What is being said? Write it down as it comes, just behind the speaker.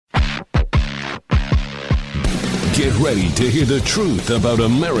Get ready to hear the truth about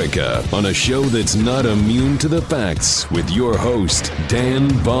America on a show that's not immune to the facts with your host, Dan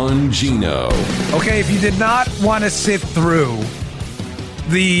Bongino. Okay, if you did not want to sit through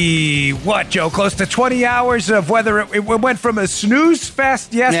the, close to 20 hours of whether it went from a snooze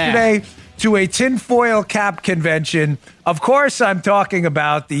fest yesterday to a tinfoil cap convention. Of course, I'm talking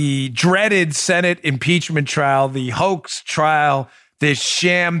about the dreaded Senate impeachment trial, the hoax trial, this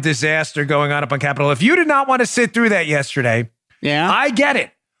sham disaster going on up on Capitol. If you did not want to sit through that yesterday, I get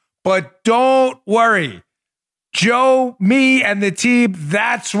it. But don't worry. Joe, me, and the team,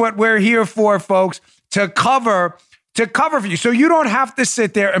 that's what we're here for, folks, to cover for you. So you don't have to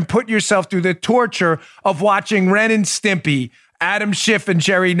sit there and put yourself through the torture of watching Ren and Stimpy, Adam Schiff, and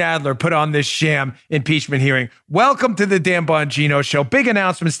Jerry Nadler put on this sham impeachment hearing. Welcome to the Dan Bongino Show. Big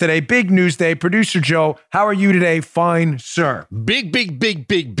announcements today. Big news day. Producer Joe, how are you today? Fine, sir. Big.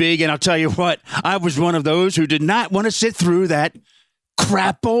 And I'll tell you what, I was one of those who did not want to sit through that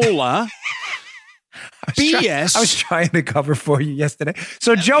crapola BS. I was trying to cover for you yesterday.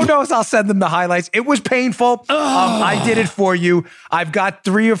 So Joe knows I'll send them the highlights. It was painful. I did it for you. I've got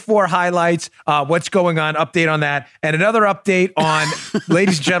 3 or 4 highlights. What's going on? Update on that. And another update on,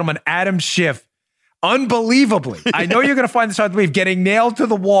 ladies and gentlemen, Adam Schiff. Unbelievably, I know you're going to find this hard to believe, getting nailed to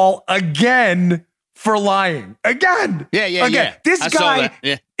the wall again for lying. Again. Yeah. This guy,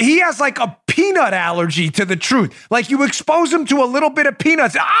 he has like a peanut allergy to the truth. Like you expose him to a little bit of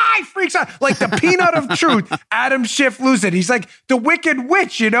peanuts. He freaks out. Like the peanut of truth. Adam Schiff loses it. He's like the wicked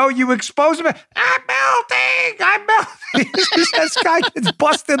witch, you expose him. I'm melting. This guy gets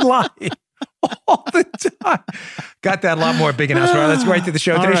busted lying all the time. Got that a lot more big announcement. All right, let's go right to the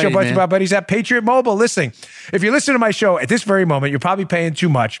show. Today's show brought to you by our buddies at Patriot Mobile. Listening, if you're listening to my show at this very moment, you're probably paying too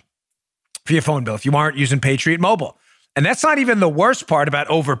much for your phone bill if you aren't using Patriot Mobile. And that's not even the worst part about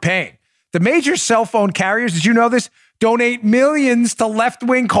overpaying. The major cell phone carriers, did you know this, donate millions to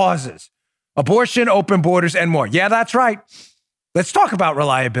left-wing causes, abortion, open borders, and more. Yeah, that's right. Let's talk about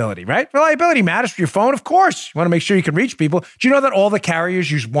reliability, right? Reliability matters for your phone, of course. You want to make sure you can reach people. Do you know that all the carriers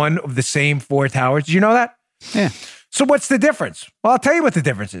use one of the same 4 towers? Did you know that? Yeah. So what's the difference? Well, I'll tell you what the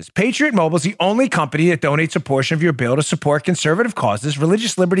difference is. Patriot Mobile is the only company that donates a portion of your bill to support conservative causes,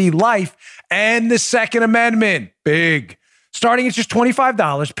 religious liberty, life, and the Second Amendment. Big. Starting at just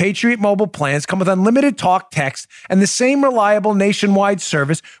 $25, Patriot Mobile plans come with unlimited talk, text, and the same reliable nationwide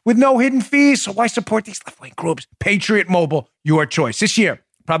service with no hidden fees. So why support these left-wing groups? Patriot Mobile, your choice. This year,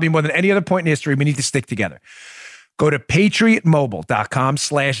 probably more than any other point in history, we need to stick together. Go to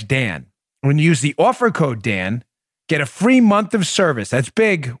patriotmobile.com/Dan. When you use the offer code Dan, get a free month of service. That's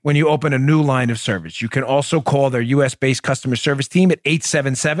big when you open a new line of service. You can also call their U.S.-based customer service team at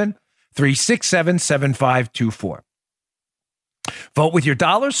 877-367-7524. Vote with your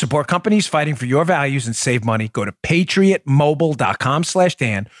dollars, support companies fighting for your values, and save money. Go to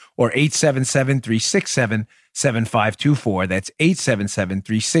patriotmobile.com/Dan or 877-367-7524. That's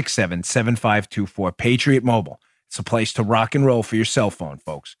 877-367-7524. Patriot Mobile. It's a place to rock and roll for your cell phone,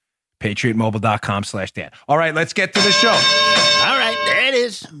 folks. patriotmobile.com/Dan. All right, let's get to the show. All right, there it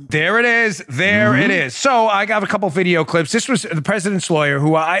is. There it is. It is. So I got a couple video clips. This was the president's lawyer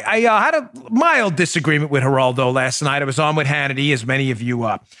who I had a mild disagreement with Geraldo last night. I was on with Hannity, as many of you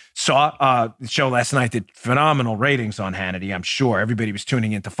saw. The show last night did phenomenal ratings on Hannity. I'm sure everybody was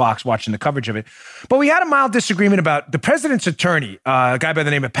tuning into Fox watching the coverage of it. But we had a mild disagreement about the president's attorney, a guy by the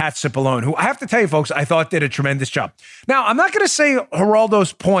name of Pat Cipollone, who I have to tell you, folks, I thought did a tremendous job. Now, I'm not going to say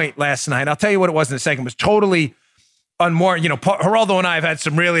Geraldo's point last night. I'll tell you what it was in a second. It was totally more, Geraldo and I have had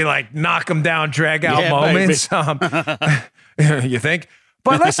some really knock him down, drag out moments. You think?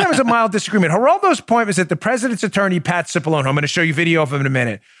 But last time was a mild disagreement. Geraldo's point was that the president's attorney, Pat Cipollone, who I'm going to show you video of him in a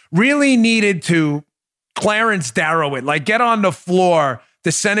minute, really needed to Clarence Darrow it, get on the floor,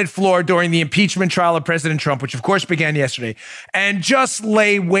 the Senate floor during the impeachment trial of President Trump, which of course began yesterday, and just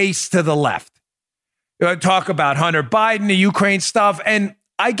lay waste to the left. Talk about Hunter Biden, the Ukraine stuff. And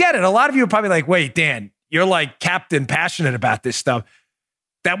I get it. A lot of you are probably like, wait, Dan, you're Captain passionate about this stuff.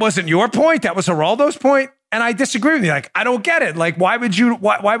 That wasn't your point. That was Geraldo's point. And I disagree with you. I don't get it. Why would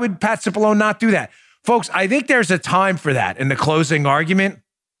Pat Cipollone not do that? Folks, I think there's a time for that in the closing argument.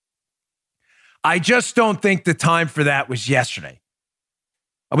 I just don't think the time for that was yesterday.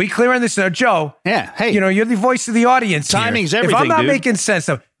 Are we clear on this now, Joe? Yeah. Hey, you're the voice of the audience. Timing's here. everything. If I'm not making sense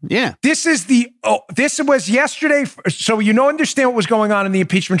of, this was yesterday. So understand what was going on in the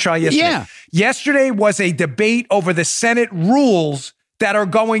impeachment trial yesterday. Yeah. Yesterday was a debate over the Senate rules that are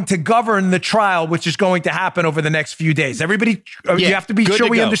going to govern the trial, which is going to happen over the next few days. Everybody, you have to be sure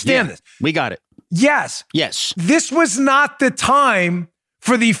we understand this. We got it. Yes. Yes. This was not the time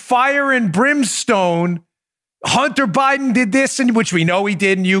for the fire and brimstone Hunter Biden did this, and which we know he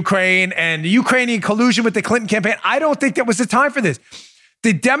did in Ukraine, and the Ukrainian collusion with the Clinton campaign. I don't think that was the time for this.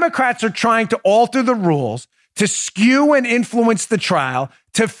 The Democrats are trying to alter the rules to skew and influence the trial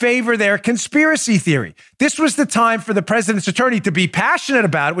to favor their conspiracy theory. This was the time for the president's attorney to be passionate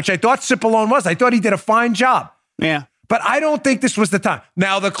about it, which I thought Cipollone was. I thought he did a fine job. Yeah. But I don't think this was the time.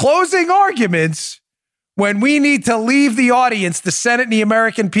 Now, the closing arguments, when we need to leave the audience, the Senate and the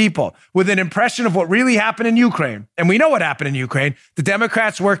American people, with an impression of what really happened in Ukraine, and we know what happened in Ukraine. The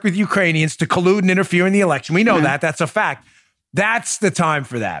Democrats worked with Ukrainians to collude and interfere in the election. We know that. That's a fact. That's the time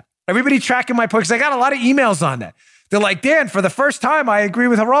for that. Everybody tracking my posts. I got a lot of emails on that. They're like, Dan, for the first time, I agree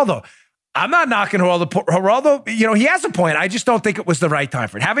with Geraldo. I'm not knocking Geraldo. Geraldo, he has a point. I just don't think it was the right time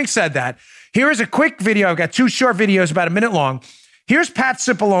for it. Having said that, here is a quick video. I've got 2 short videos, about a minute long. Here's Pat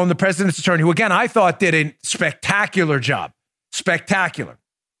Cipollone, the president's attorney, who, again, I thought did a spectacular job. Spectacular.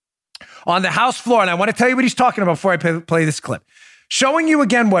 On the House floor, and I want to tell you what he's talking about before I play this clip. Showing you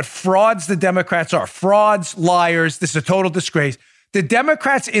again what frauds the Democrats are. Frauds, liars. This is a total disgrace. The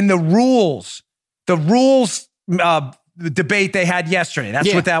Democrats in the rules debate they had yesterday,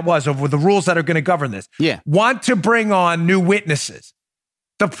 that's what that was, over the rules that are going to govern this, want to bring on new witnesses.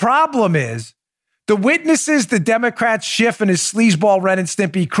 The problem is the witnesses the Democrats, Schiff and his sleazeball Ren and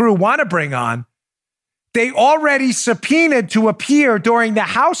Stimpy crew want to bring on, they already subpoenaed to appear during the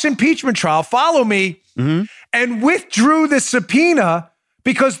House impeachment trial, follow me, and withdrew the subpoena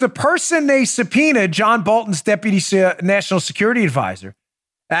because the person they subpoenaed, John Bolton's deputy national security advisor,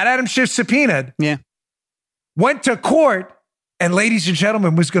 that Adam Schiff subpoenaed, went to court and, ladies and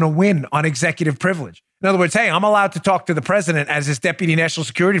gentlemen, was going to win on executive privilege. In other words, hey, I'm allowed to talk to the president as his deputy national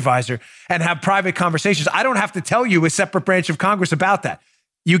security advisor and have private conversations. I don't have to tell you a separate branch of Congress about that.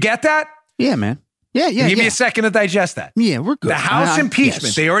 You get that? Yeah, man. Yeah. Give me a second to digest that. Yeah, we're good. The House impeachment,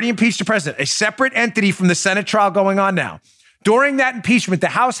 yes. They already impeached the president, a separate entity from the Senate trial going on now. During that impeachment, the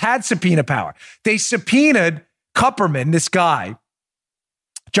House had subpoena power. They subpoenaed Kupperman, this guy,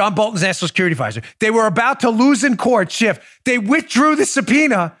 John Bolton's national security advisor. They were about to lose in court, Schiff. They withdrew the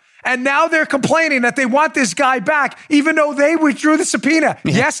subpoena, and now they're complaining that they want this guy back, even though they withdrew the subpoena.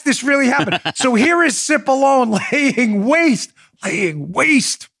 Yeah. Yes, this really happened. So here is Cipollone laying waste.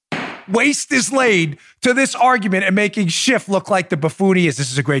 Waste is laid to this argument and making Schiff look like the buffoon he is.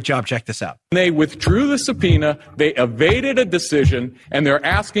 This is a great job. Check this out. They withdrew the subpoena. They evaded a decision, and they're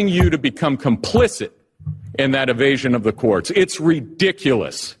asking you to become complicit in that evasion of the courts. It's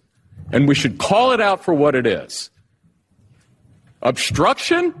ridiculous, and we should call it out for what it is.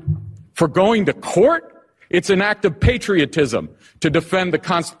 Obstruction for going to court? It's an act of patriotism to defend the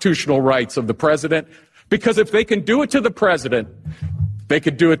constitutional rights of the president, because if they can do it to the president, they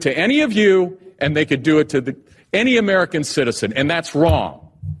could do it to any of you, and they could do it to any American citizen, and that's wrong.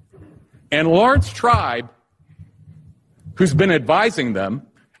 And Lawrence Tribe, who's been advising them,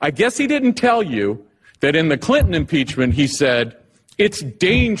 I guess he didn't tell you that in the Clinton impeachment, he said, it's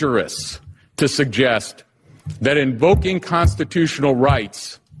dangerous to suggest that invoking constitutional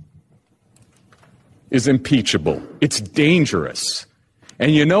rights is impeachable. It's dangerous.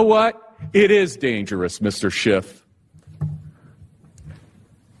 And you know what? It is dangerous, Mr. Schiff.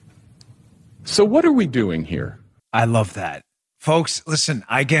 So what are we doing here? I love that. Folks, listen,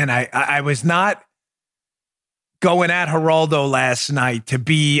 again, I was not going at Geraldo last night to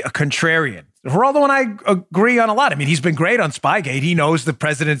be a contrarian. Geraldo and I agree on a lot. I mean, he's been great on Spygate. He knows the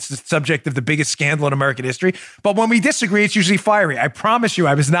president's the subject of the biggest scandal in American history. But when we disagree, it's usually fiery. I promise you,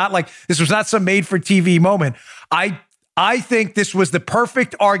 I was not like, this was not some made-for-TV moment. I think this was the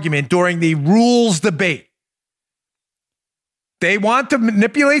perfect argument during the rules debate. They want to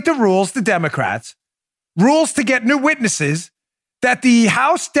manipulate the rules, the Democrats, rules to get new witnesses that the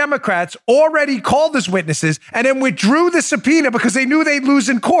House Democrats already called as witnesses and then withdrew the subpoena because they knew they'd lose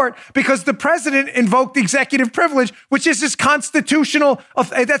in court because the president invoked the executive privilege, which is his constitutional,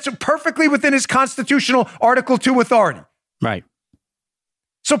 that's perfectly within his constitutional Article 2 authority. Right.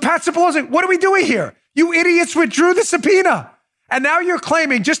 So Pat Cipollone's like, what are we doing here? You idiots withdrew the subpoena. And now you're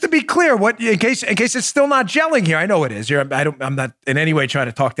claiming, just to be clear, what in case it's still not gelling here. I know it is. I'm not in any way trying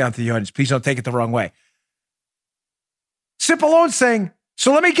to talk down to the audience. Please don't take it the wrong way. Cipollone's saying,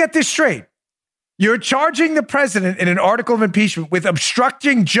 so let me get this straight. You're charging the president in an article of impeachment with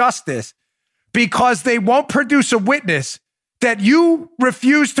obstructing justice because they won't produce a witness that you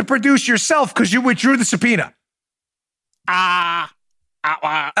refuse to produce yourself because you withdrew the subpoena. No,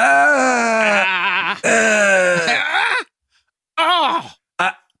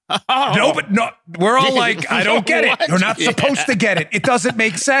 but no, we're all like, I don't get it. You're not supposed to get it. It doesn't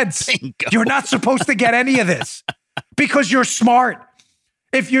make sense. You're not supposed to get any of this because you're smart.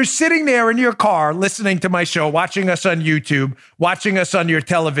 If you're sitting there in your car listening to my show, watching us on YouTube, watching us on your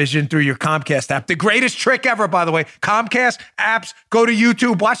television through your Comcast app, the greatest trick ever, by the way, Comcast apps, go to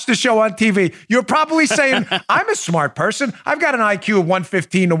YouTube, watch the show on TV. You're probably saying, I'm a smart person. I've got an IQ of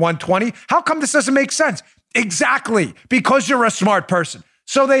 115 to 120. How come this doesn't make sense? Exactly, because you're a smart person.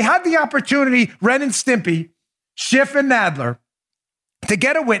 So they had the opportunity, Ren and Stimpy, Schiff and Nadler, to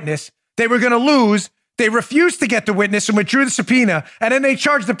get a witness. They were going to lose. They refused to get the witness and withdrew the subpoena. And then they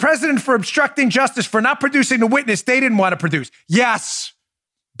charged the president for obstructing justice for not producing the witness they didn't want to produce. Yes.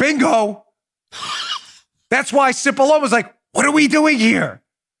 Bingo. That's why Cipollone was like, what are we doing here?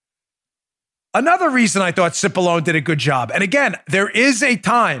 Another reason I thought Cipollone did a good job. And again, there is a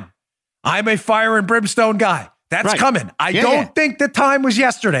time. I'm a fire and brimstone guy. That's coming. I don't think the time was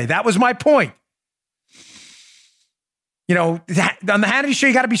yesterday. That was my point. You know, on the Hannity show,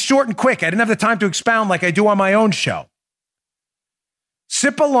 you got to be short and quick. I didn't have the time to expound like I do on my own show.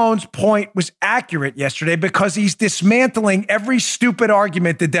 Cipollone's point was accurate yesterday because he's dismantling every stupid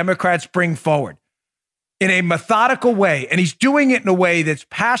argument the Democrats bring forward in a methodical way. And he's doing it in a way that's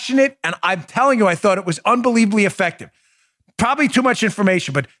passionate. And I'm telling you, I thought it was unbelievably effective. Probably too much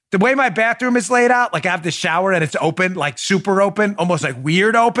information, but the way my bathroom is laid out, like I have the shower and it's open, like super open, almost like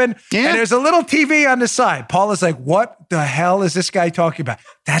weird open. Yeah. And there's a little TV on the side. Paula's like, what the hell is this guy talking about?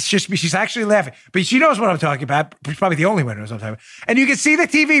 That's just me. She's actually laughing, but she knows what I'm talking about. She's probably the only one who knows what I'm talking about. And you can see the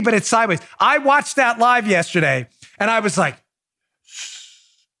TV, but it's sideways. I watched that live yesterday and I was like,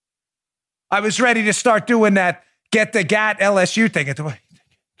 I was ready to start doing that get the GAT LSU thing.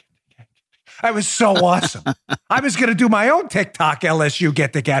 I was so awesome. I was going to do my own TikTok LSU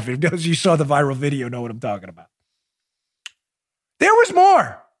get the GAT video. Those of you saw the viral video know what I'm talking about. There was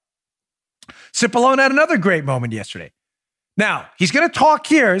more. Cipollone had another great moment yesterday. Now, he's going to talk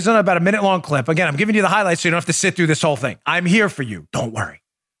here. It's on about a minute-long clip. Again, I'm giving you the highlights so you don't have to sit through this whole thing. I'm here for you. Don't worry.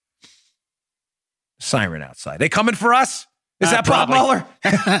 Siren outside. They coming for us? Is that probably. Bob Mueller?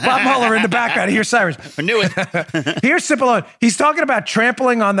 Bob Mueller in the background. I hear sirens. I knew it. Here's Cipollone. He's talking about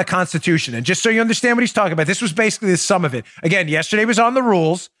trampling on the Constitution. And just so you understand what he's talking about, this was basically the sum of it. Again, yesterday was on the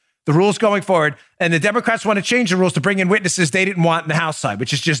rules going forward. And the Democrats want to change the rules to bring in witnesses they didn't want in the House side,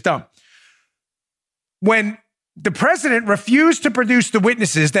 which is just dumb. When the president refused to produce the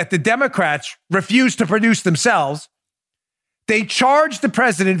witnesses that the Democrats refused to produce themselves, they charged the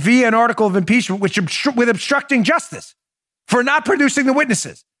president via an article of impeachment with obstructing justice for not producing the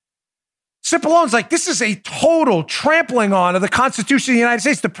witnesses. Cipollone's like, this is a total trampling on of the Constitution of the United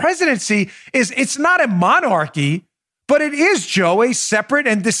States. The presidency it's not a monarchy, but it is, Joe, a separate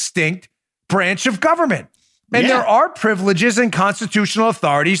and distinct branch of government. And there are privileges and constitutional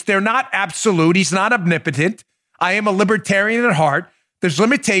authorities. They're not absolute. He's not omnipotent. I am a libertarian at heart. There's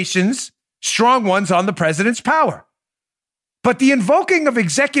limitations, strong ones, on the president's power. But the invoking of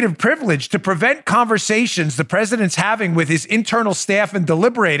executive privilege to prevent conversations the president's having with his internal staff and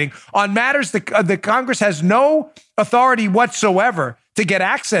deliberating on matters that the Congress has no authority whatsoever to get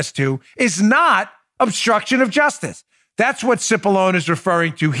access to is not obstruction of justice. That's what Cipollone is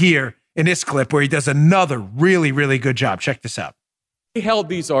referring to here in this clip, where he does another really, really good job. Check this out. We held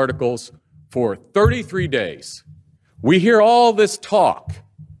these articles for 33 days. We hear all this talk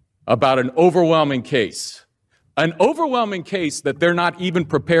about an overwhelming case. An overwhelming case that they're not even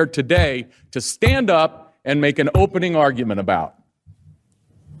prepared today to stand up and make an opening argument about.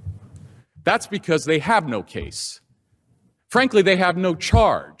 That's because they have no case. Frankly, they have no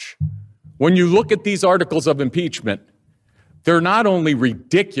charge. When you look at these articles of impeachment, they're not only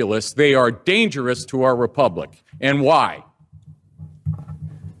ridiculous, they are dangerous to our republic. And why?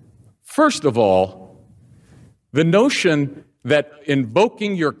 First of all, the notion that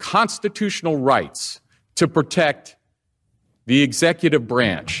invoking your constitutional rights to protect the executive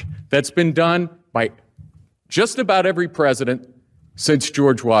branch, that's been done by just about every president since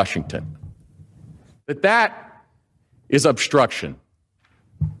George Washington, that is obstruction.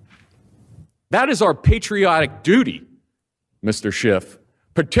 That is our patriotic duty, Mr. Schiff,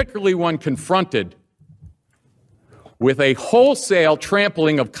 particularly when confronted with a wholesale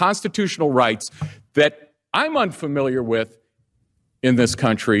trampling of constitutional rights that I'm unfamiliar with in this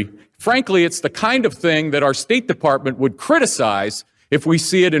country. Frankly, it's the kind of thing that our State Department would criticize if we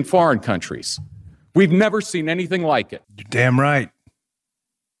see it in foreign countries. We've never seen anything like it. You're damn right.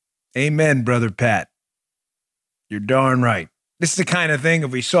 Amen, Brother Pat. You're darn right. This is the kind of thing,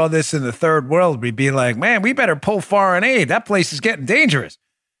 if we saw this in the third world, we'd be like, man, we better pull foreign aid. That place is getting dangerous.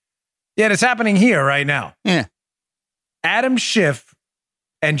 Yet it's happening here right now. Yeah. Adam Schiff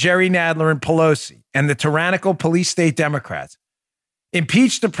and Jerry Nadler and Pelosi and the tyrannical police state Democrats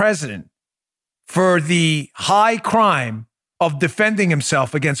impeached the president for the high crime of defending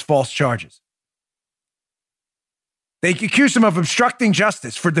himself against false charges. They accused him of obstructing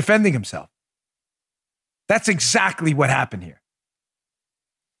justice for defending himself. That's exactly what happened here.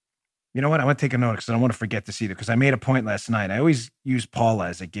 You know what? I want to take a note because I don't want to forget this either, because I made a point last night. I always use Paula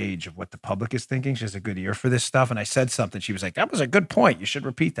as a gauge of what the public is thinking. She has a good ear for this stuff. And I said something. She was like, that was a good point. You should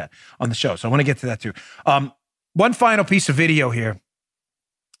repeat that on the show. So I want to get to that too. One final piece of video here.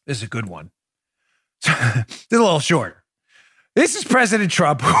 This is a good one. This is a little shorter. This is President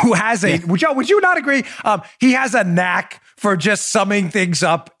Trump, who has would you not agree? He has a knack for just summing things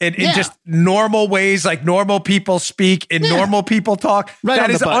up in just normal ways, like normal people speak and normal people talk. Right,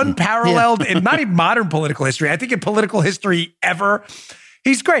 that is unparalleled in not even modern political history. I think in political history ever.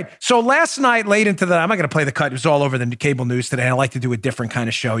 He's great. So last night, late into the, I'm not going to play the cut. It was all over the cable news today. I like to do a different kind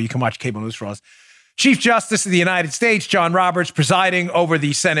of show. You can watch cable news for us. Chief Justice of the United States, John Roberts, presiding over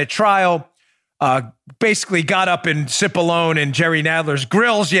the Senate trial, basically got up in Cipollone and Jerry Nadler's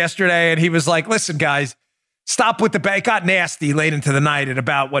grills yesterday, and he was like, listen, guys, stop with the... It got nasty late into the night at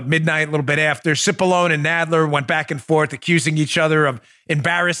about, midnight, a little bit after. Cipollone and Nadler went back and forth, accusing each other of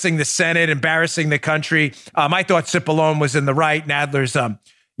embarrassing the Senate, embarrassing the country. I thought Cipollone was in the right. Nadler's,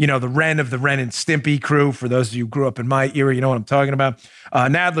 the Ren of the Ren and Stimpy crew. For those of you who grew up in my era, you know what I'm talking about.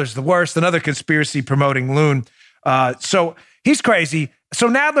 Nadler's the worst, another conspiracy-promoting loon. So he's crazy. So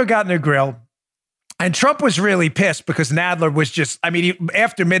Nadler got in their grill. And Trump was really pissed because Nadler was just,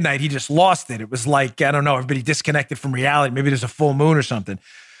 after midnight, he just lost it. It was like, I don't know, everybody disconnected from reality. Maybe there's a full moon or something.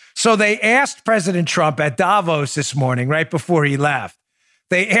 So they asked President Trump at Davos this morning, right before he left,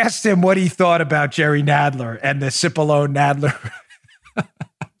 they asked him what he thought about Jerry Nadler and the Cipollone Nadler.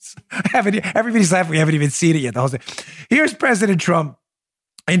 Everybody's laughing. We haven't even seen it yet. The whole thing. Here's President Trump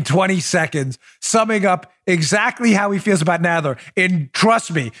in 20 seconds, summing up exactly how he feels about Nadler. And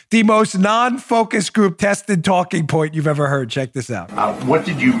trust me, the most non-focus group tested talking point you've ever heard. Check this out. What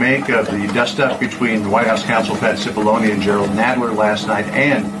did you make of the dust-up between the White House counsel Pat Cipollone and Gerald Nadler last night?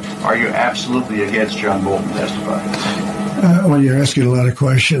 And are you absolutely against John Bolton testifying? Well, you're asking a lot of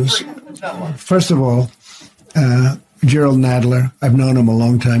questions. First of all, Gerald Nadler, I've known him a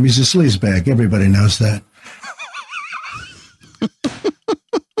long time. He's a sleazebag. Everybody knows that.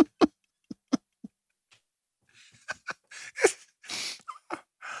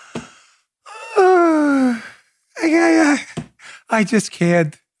 I just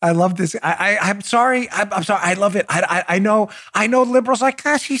can't. I love this. I'm sorry. I'm sorry. I love it. I know liberals like,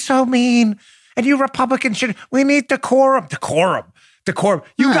 gosh, he's so mean. And you Republicans we need decorum.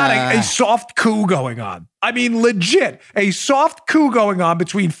 You got a soft coup going on. Legit, a soft coup going on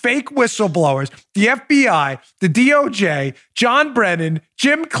between fake whistleblowers, the FBI, the DOJ, John Brennan,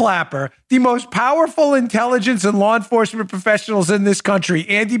 Jim Clapper, the most powerful intelligence and law enforcement professionals in this country,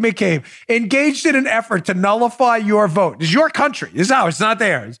 Andy McCabe, engaged in an effort to nullify your vote. It's your country. It's ours. It's not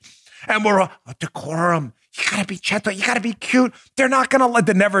theirs. And we're decorum. You got to be gentle. You got to be cute. They're not going to let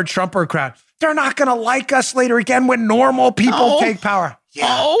the never Trumper crowd. They're not going to like us later again when normal people take power.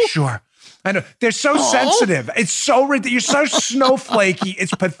 Yeah, sure. I know. They're so sensitive. It's so ridiculous. You're so snowflakey.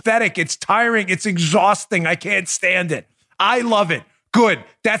 It's pathetic. It's tiring. It's exhausting. I can't stand it. I love it. Good.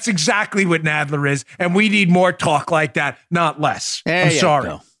 That's exactly what Nadler is. And we need more talk like that, not less. I'm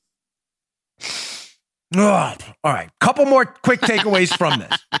sorry. Oh, all right. Couple more quick takeaways from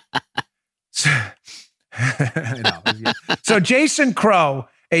this. So Jason Crow,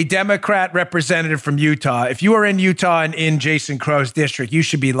 a Democrat representative from Utah. If you are in Utah and in Jason Crow's district, you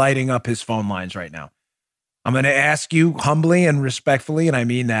should be lighting up his phone lines right now. I'm going to ask you humbly and respectfully, and I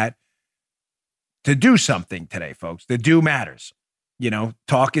mean that, to do something today, folks. The do matters.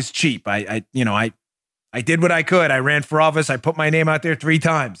 Talk is cheap. I did what I could. I ran for office. I put my name out there 3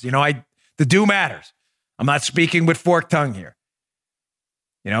 times. The do matters. I'm not speaking with forked tongue here.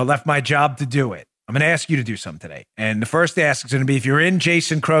 Left my job to do it. I'm going to ask you to do something today. And the first ask is going to be, if you're in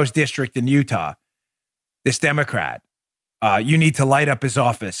Jason Crow's district in Utah, this Democrat, you need to light up his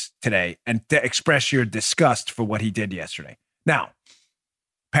office today and express your disgust for what he did yesterday. Now,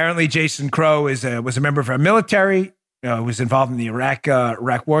 apparently Jason Crow was a member of our military, was involved in the Iraq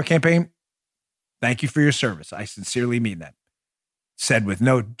war campaign. Thank you for your service. I sincerely mean that. Said with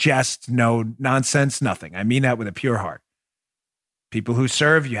no jest, no nonsense, nothing. I mean that with a pure heart. People who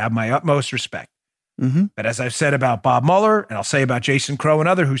serve, you have my utmost respect. Mm-hmm. But as I've said about Bob Mueller, and I'll say about Jason Crow and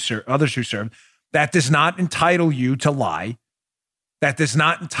others who serve, that does not entitle you to lie. That does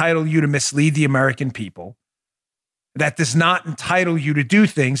not entitle you to mislead the American people. That does not entitle you to do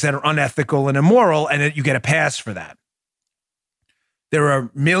things that are unethical and immoral, and that you get a pass for that. There are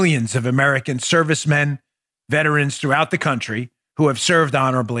millions of American servicemen, veterans throughout the country who have served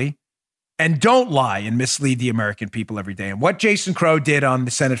honorably and don't lie and mislead the American people every day. And what Jason Crow did on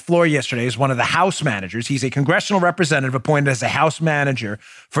the Senate floor yesterday as one of the House managers, he's a congressional representative appointed as a House manager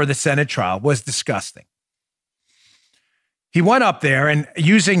for the Senate trial, was disgusting. He went up there and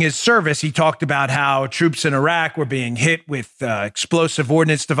using his service, he talked about how troops in Iraq were being hit with explosive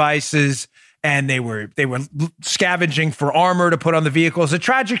ordnance devices, and they were scavenging for armor to put on the vehicles. A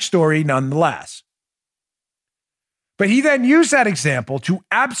tragic story nonetheless. But he then used that example to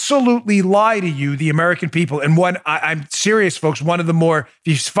absolutely lie to you, the American people. And I'm serious, folks, one of the more,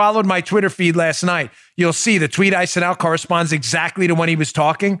 if you followed my Twitter feed last night, you'll see the tweet I sent out corresponds exactly to when he was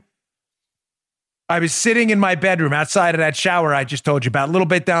talking. I was sitting in my bedroom outside of that shower I just told you about, a little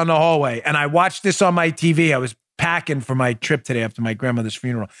bit down the hallway, and I watched this on my TV. I was packing for my trip today after my grandmother's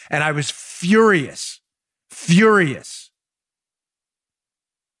funeral, and I was furious.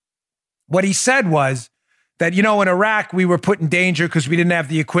 What he said was, that, in Iraq, we were put in danger because we didn't have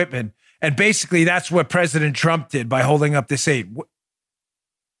the equipment. And basically, that's what President Trump did by holding up this aid.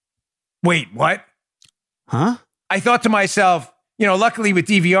 Wait, what? Huh? I thought to myself, luckily with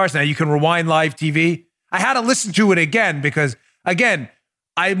DVRs now, you can rewind live TV. I had to listen to it again because, again,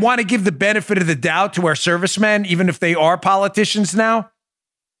 I want to give the benefit of the doubt to our servicemen, even if they are politicians now.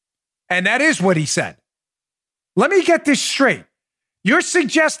 And that is what he said. Let me get this straight. You're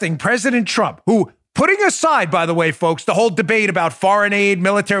suggesting President Trump, who... Putting aside, by the way, folks, the whole debate about foreign aid,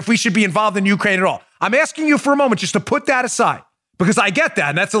 military, if we should be involved in Ukraine at all. I'm asking you for a moment just to put that aside because I get that,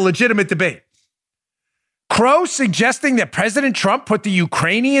 and that's a legitimate debate. Crow suggesting that President Trump put the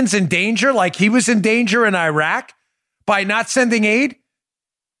Ukrainians in danger like he was in danger in Iraq by not sending aid?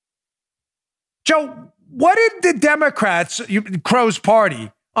 Joe, what did the Democrats, Crow's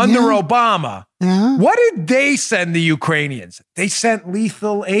party, under Obama, what did they send the Ukrainians? They sent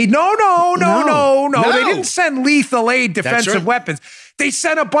lethal aid. No. They didn't send lethal aid, defensive weapons. They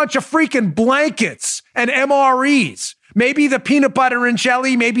sent a bunch of freaking blankets and MREs. Maybe the peanut butter and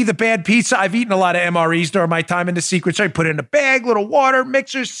jelly, maybe the bad pizza. I've eaten a lot of MREs during my time in the Secret Service. Put it in a bag, little water,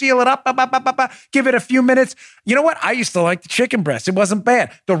 mixer, seal it up, give it a few minutes. You know what? I used to like the chicken breast. It wasn't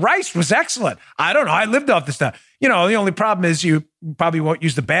bad. The rice was excellent. I don't know. I lived off the stuff. The only problem is you probably won't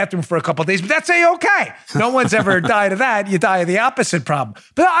use the bathroom for a couple of days, but that's A-okay. No one's ever died of that. You die of the opposite problem.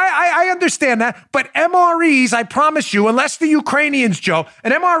 But I understand that. But MREs, I promise you, unless the Ukrainians, Joe,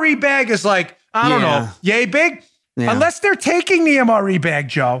 an MRE bag is like, I don't know, yay big. Yeah. Unless they're taking the MRE bag,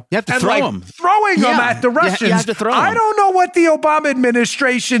 Joe. You have to throw them. Throwing them at the Russians. You have to throw them. I don't know what the Obama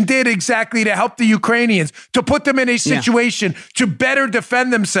administration did exactly to help the Ukrainians, to put them in a situation to better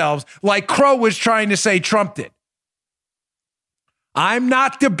defend themselves, like Crow was trying to say Trump did. I'm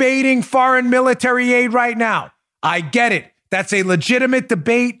not debating foreign military aid right now. I get it. That's a legitimate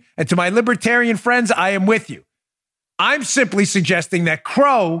debate. And to my libertarian friends, I am with you. I'm simply suggesting that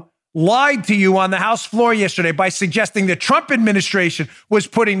Crow lied to you on the House floor yesterday by suggesting the Trump administration was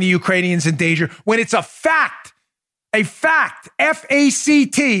putting the Ukrainians in danger when it's a fact,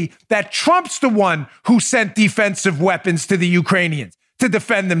 F-A-C-T, that Trump's the one who sent defensive weapons to the Ukrainians to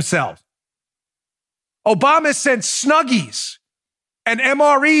defend themselves. Obama sent Snuggies and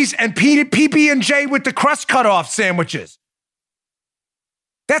MREs and PB&J with the crust cut off sandwiches.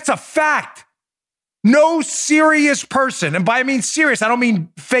 That's a fact. No serious person, and by I mean serious, I don't mean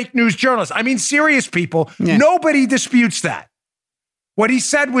fake news journalists. I mean serious people. Yeah. Nobody disputes that. What he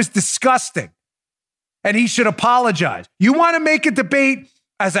said was disgusting, and he should apologize. You want to make a debate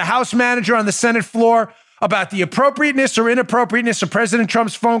as a House manager on the Senate floor about the appropriateness or inappropriateness of President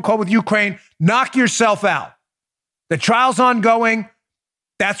Trump's phone call with Ukraine, knock yourself out. The trial's ongoing.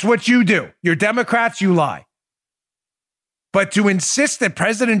 That's what you do. You're Democrats, you lie. But to insist that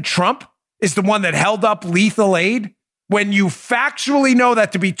President Trump is the one that held up lethal aid when you factually know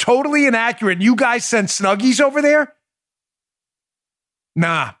that to be totally inaccurate and you guys sent Snuggies over there?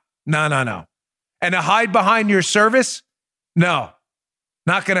 No. And to hide behind your service? No,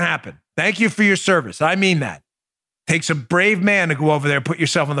 not going to happen. Thank you for your service. I mean that. Takes a brave man to go over there and put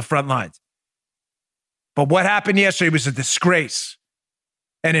yourself on the front lines. But what happened yesterday was a disgrace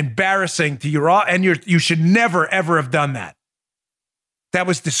and embarrassing to your all, and you should never, ever have done that. That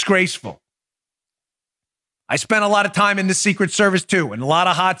was disgraceful. I spent a lot of time in the Secret Service too, in a lot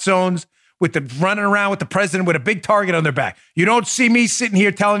of hot zones running around with the president with a big target on their back. You don't see me sitting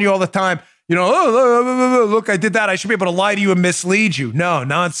here telling you all the time, look, I did that. I should be able to lie to you and mislead you. No,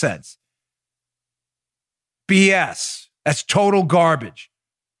 nonsense. BS. That's total garbage.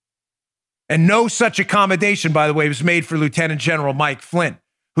 And no such accommodation, by the way, was made for Lieutenant General Mike Flynn,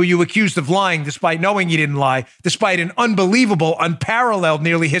 who you accused of lying despite knowing he didn't lie, despite an unbelievable, unparalleled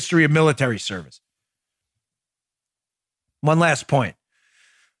nearly history of military service. One last point.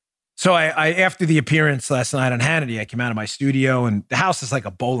 So I after the appearance last night on Hannity, I came out of my studio, and the house is like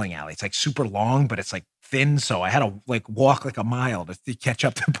a bowling alley. It's like super long, but it's like thin. So I had to like walk like a mile to catch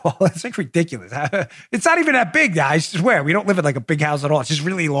up to Paula. It's like ridiculous. It's not even that big, I swear. We don't live in like a big house at all. It's just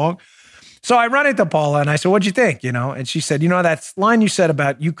really long. So I run into Paula and I said, what'd you think? And she said, that line you said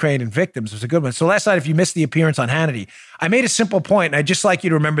about Ukraine and victims was a good one. So last night, if you missed the appearance on Hannity, I made a simple point, and I'd just like you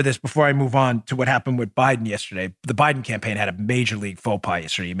to remember this before I move on to what happened with Biden yesterday. The Biden campaign had a major league faux pas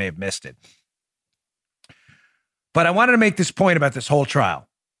yesterday. You may have missed it. But I wanted to make this point about this whole trial,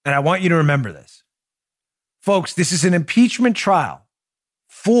 and I want you to remember this. Folks, this is an impeachment trial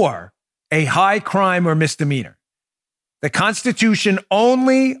for a high crime or misdemeanor. The Constitution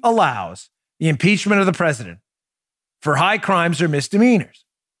only allows the impeachment of the president for high crimes or misdemeanors.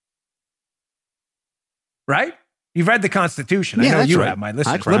 Right? You've read the Constitution. Yeah, I know you right. have. My listeners,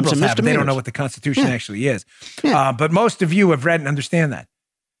 High crimes liberals and have, but they don't know misdemeanors. what the Constitution actually is. Yeah. But most of you have read and understand that.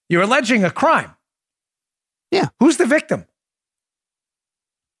 You're alleging a crime. Yeah. Who's the victim?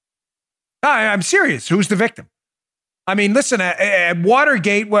 I'm serious. Who's the victim? I mean, listen, at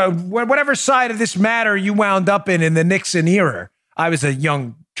Watergate, whatever side of this matter you wound up in the Nixon era, I was a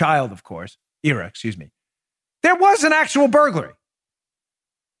young child, of course, there was an actual burglary.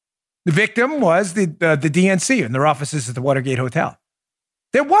 The victim was the DNC and their offices at the Watergate Hotel.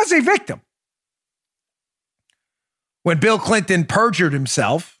 There was a victim. When Bill Clinton perjured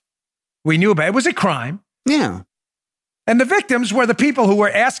himself, we knew about it. It was a crime. Yeah. And the victims were the people who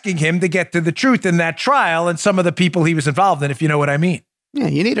were asking him to get to the truth in that trial, and some of the people he was involved in, if you know what I mean. Yeah,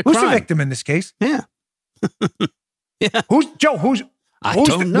 you need a Who's crime. the victim in this case? Yeah. Yeah. Who's I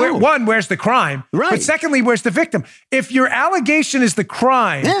don't know. Where's the crime? Right. But secondly, where's the victim? If your allegation is the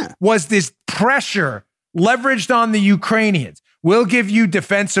crime was this pressure leveraged on the Ukrainians, we'll give you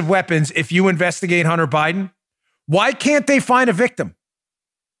defensive weapons if you investigate Hunter Biden, why can't they find a victim?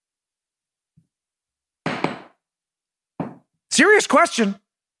 Serious question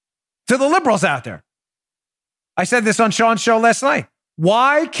to the liberals out there. I said this on Sean's show last night.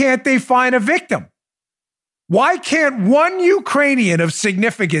 Why can't they find a victim? Why can't one Ukrainian of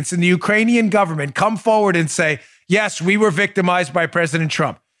significance in the Ukrainian government come forward and say, yes, we were victimized by President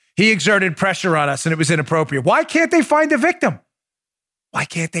Trump. He exerted pressure on us and it was inappropriate. Why can't they find a victim? Why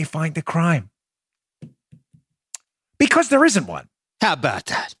can't they find the crime? Because there isn't one. How about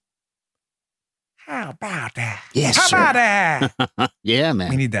that? How about that? Yes, How sir. about that? Yeah, We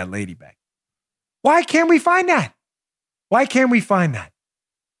man. need that lady back. Why can't we find that? Why can't we find that?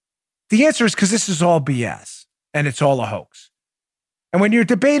 The answer is because this is all BS and it's all a hoax. And when you're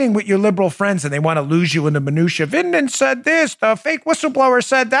debating with your liberal friends and they want to lose you in the minutia, Vindman said this, the fake whistleblower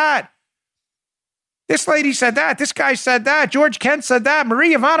said that. This lady said that. This guy said that. George Kent said that.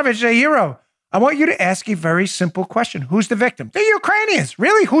 Marie Ivanovich is a hero. I want you to ask a very simple question. Who's the victim? The Ukrainians.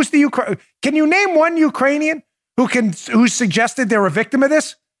 Really? Who's the Ukrainian? Can you name one Ukrainian who suggested they're a victim of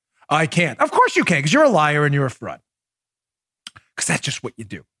this? I can't. Of course you can, because you're a liar and you're a fraud. Because that's just what you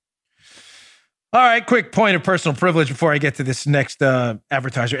do. All right, quick point of personal privilege before I get to this next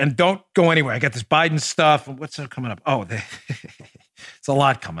advertiser. And don't go anywhere. I got this Biden stuff. What's coming up? Oh, it's a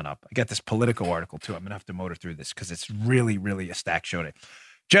lot coming up. I got this Politico article, too. I'm going to have to motor through this because it's really, really a stack show day.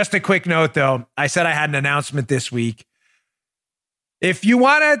 Just a quick note, though. I said I had an announcement this week. If you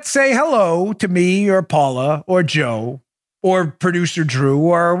want to say hello to me or Paula or Joe or producer Drew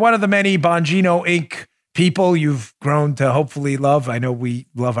or one of the many Bongino Inc. people you've grown to hopefully love, I know we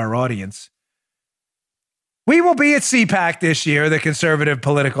love our audience. We will be at CPAC this year, the Conservative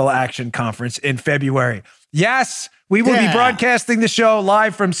Political Action Conference in February. Yes, we will be broadcasting the show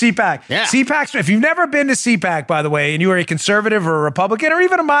live from CPAC. Yeah. CPAC, if you've never been to CPAC, by the way, and you are a conservative or a Republican or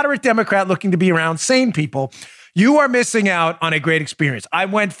even a moderate Democrat looking to be around sane people, you are missing out on a great experience. I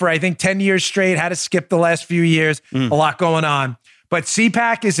went for, I think, 10 years straight, had to skip the last few years, a lot going on. But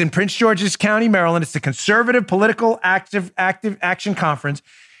CPAC is in Prince George's County, Maryland. It's the Conservative Political Active Action Conference.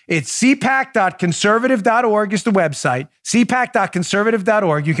 It's cpac.conservative.org is the website,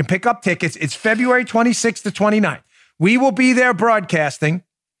 cpac.conservative.org. You can pick up tickets. It's February 26th to 29th. We will be there broadcasting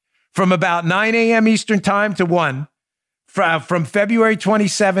from about 9 a.m. Eastern time to 1 from February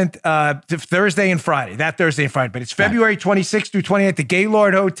 27th to Thursday and Friday, that Thursday and Friday. But it's February 26th through 28th at the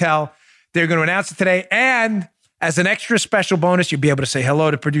Gaylord Hotel. They're going to announce it today. And as an extra special bonus, you'll be able to say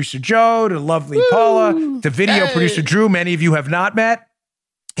hello to producer Joe, to lovely Paula, to video producer Drew. Many of you have not met.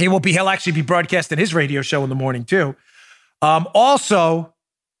 He'll actually be broadcasting his radio show in the morning too. Also,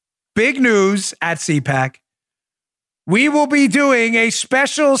 big news at CPAC. We will be doing a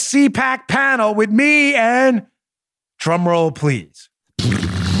special CPAC panel with me and, drum roll please,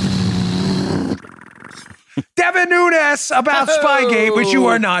 Devin Nunes about Spygate, which you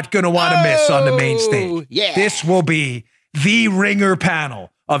are not going to want to miss on the main stage. Yeah. This will be the ringer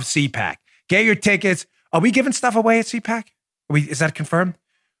panel of CPAC. Get your tickets. Are we giving stuff away at CPAC? Is that confirmed?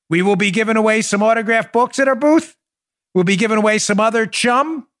 We will be giving away some autographed books at our booth. We'll be giving away some other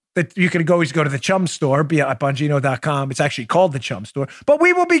chum that you can always go to the Chum store, be at Bongino.com. It's actually called the Chum store. But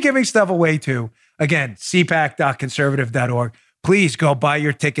we will be giving stuff away too. Again, cpac.conservative.org. Please go buy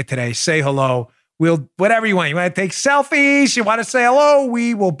your ticket today. Say hello. We'll, whatever you want. You want to take selfies? You want to say hello?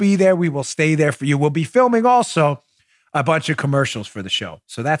 We will be there. We will stay there for you. We'll be filming also a bunch of commercials for the show.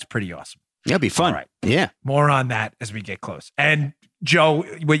 So that's pretty awesome. That'll be fun. All right. Yeah. More on that as we get close. And Joe,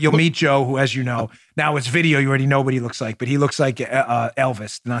 you'll meet Joe, who, as you know, now it's video. You already know what he looks like, but he looks like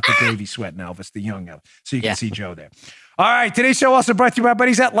Elvis, not the gravy sweating Elvis, the young Elvis. So you can see Joe there. All right. Today's show also brought to you by our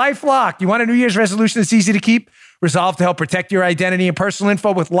buddies at LifeLock. You want a New Year's resolution that's easy to keep? Resolve to help protect your identity and personal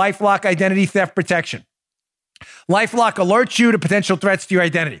info with LifeLock Identity Theft Protection. LifeLock alerts you to potential threats to your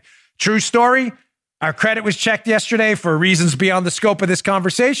identity. True story. Our credit was checked yesterday for reasons beyond the scope of this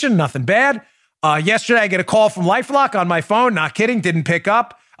conversation. Nothing bad. Yesterday, I get a call from LifeLock on my phone. Not kidding. Didn't pick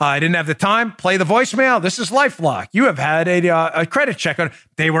up. I didn't have the time. Play the voicemail. This is LifeLock. You have had a credit check on.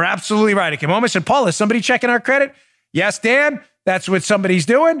 They were absolutely right. I came home and said, Paul, is somebody checking our credit? Yes, Dan. That's what somebody's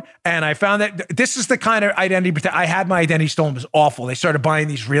doing. And I found that this is the kind of identity. I had my identity stolen. It was awful. They started buying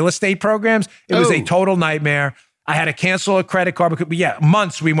these real estate programs. It was a total nightmare. I had to cancel a credit card because,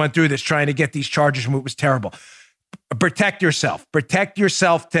 months we went through this trying to get these charges removed. It was terrible. Protect yourself. Protect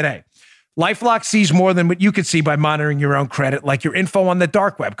yourself today. LifeLock sees more than what you can see by monitoring your own credit, like your info on the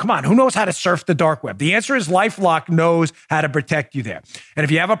dark web. Come on, who knows how to surf the dark web? The answer is LifeLock knows how to protect you there. And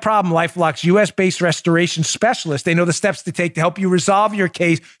if you have a problem, LifeLock's U.S.-based restoration specialists, they know the steps to take to help you resolve your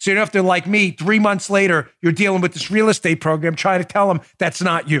case so you don't have to, like me, 3 months later, you're dealing with this real estate program trying to tell them that's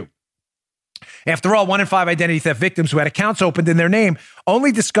not you. After all, 1 in 5 identity theft victims who had accounts opened in their name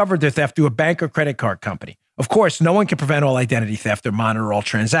only discovered their theft through a bank or credit card company. Of course, no one can prevent all identity theft or monitor all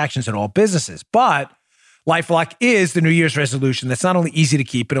transactions at all businesses, but LifeLock is the New Year's resolution that's not only easy to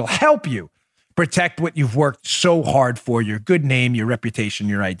keep, but it'll help you protect what you've worked so hard for, your good name, your reputation,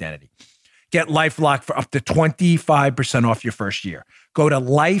 your identity. Get LifeLock for up to 25% off your first year. Go to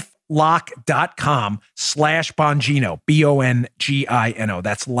lifelock.com/Bongino, Bongino.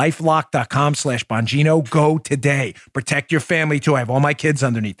 That's lifelock.com/Bongino. Go today. Protect your family too. I have all my kids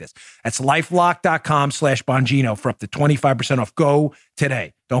underneath this. That's lifelock.com/Bongino for up to 25% off. Go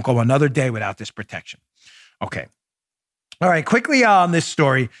today. Don't go another day without this protection. Okay. All right. Quickly on this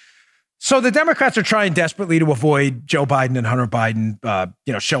story. So the Democrats are trying desperately to avoid Joe Biden and Hunter Biden,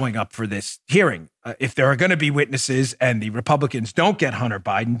 showing up for this hearing. If there are going to be witnesses and the Republicans don't get Hunter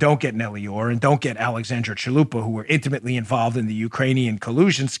Biden, don't get Nellie Orr, and don't get Alexandra Chalupa, who were intimately involved in the Ukrainian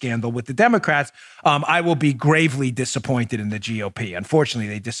collusion scandal with the Democrats, I will be gravely disappointed in the GOP. Unfortunately,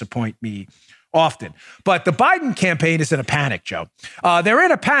 they disappoint me often. But the Biden campaign is in a panic, Joe. They're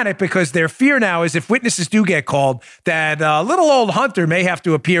in a panic because their fear now is if witnesses do get called, that little old Hunter may have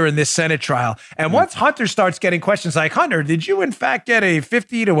to appear in this Senate trial. And once Hunter starts getting questions like, Hunter, did you in fact get a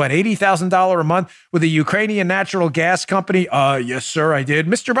 $50,000 to $80,000 a month with a Ukrainian natural gas company? Yes, sir, I did.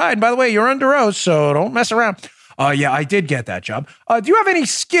 Mr. Biden, by the way, you're under oath, so don't mess around. Yeah, I did get that job. Do you have any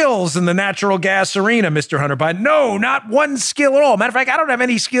skills in the natural gas arena, Mr. Hunter Biden? No, not one skill at all. Matter of fact, I don't have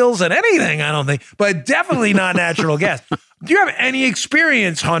any skills at anything, I don't think, but definitely not natural gas. Do you have any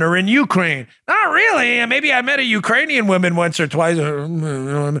experience, Hunter, in Ukraine? Not really. Maybe I met a Ukrainian woman once or twice. But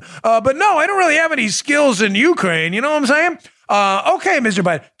no, I don't really have any skills in Ukraine. You know what I'm saying? Okay, Mr.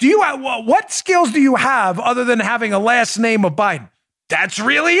 Biden. What skills do you have other than having a last name of Biden? That's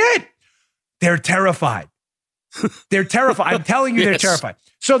really it. They're terrified. They're terrified. I'm telling you, they're terrified.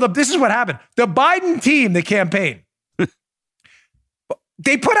 So this is what happened. The Biden team, the campaign,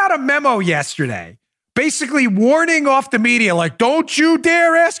 they put out a memo yesterday, basically warning off the media, like, don't you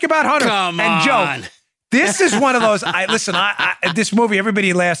dare ask about Hunter. Come and on. Joe, this is one of those. This movie,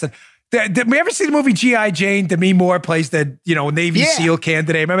 everybody laughs at. Did we ever see the movie G.I. Jane? Demi Moore plays the Navy SEAL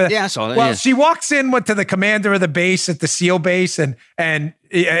candidate. Remember that? Yeah, I saw that. Well, she walks in to the commander of the base at the SEAL base, and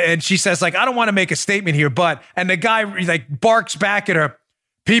she says, like, I don't want to make a statement here, and the guy like barks back at her.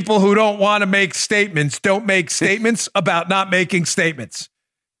 People who don't want to make statements don't make statements about not making statements.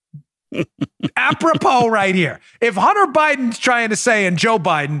 Apropos right here. If Hunter Biden's trying to say, and Joe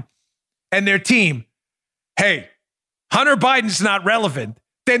Biden and their team, hey, Hunter Biden's not relevant,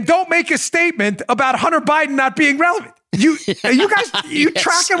 then don't make a statement about Hunter Biden not being relevant. You guys,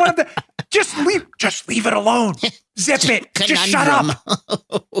 tracking one of the, just leave it alone. Zip it. Just shut up.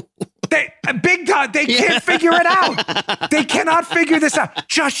 Big time. They can't figure it out. They cannot figure this out.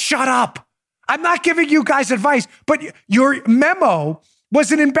 Just shut up. I'm not giving you guys advice, but your memo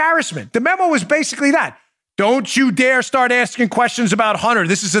was an embarrassment. The memo was basically that. Don't you dare start asking questions about Hunter.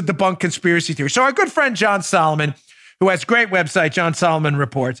 This is a debunked conspiracy theory. So our good friend John Solomon, who has a great website, John Solomon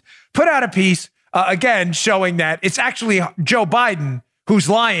Reports, put out a piece, again, showing that it's actually Joe Biden who's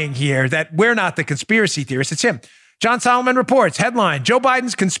lying here, that we're not the conspiracy theorists, it's him. John Solomon Reports, headline, Joe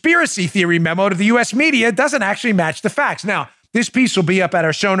Biden's conspiracy theory memo to the U.S. media doesn't actually match the facts. Now, this piece will be up at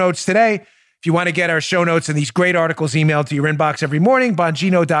our show notes today. If you want to get our show notes and these great articles emailed to your inbox every morning,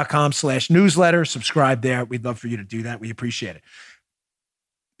 bongino.com/newsletter, subscribe there. We'd love for you to do that. We appreciate it.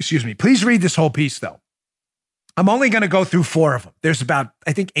 Excuse me. Please read this whole piece, though. I'm only going to go through 4 of them. There's about,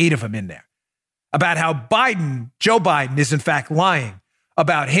 I think, 8 of them in there about how Joe Biden is in fact lying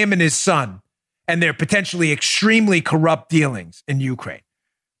about him and his son and their potentially extremely corrupt dealings in Ukraine.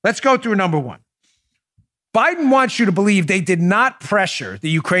 Let's go through number 1. Biden wants you to believe they did not pressure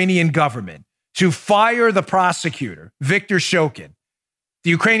the Ukrainian government to fire the prosecutor, Viktor Shokin, the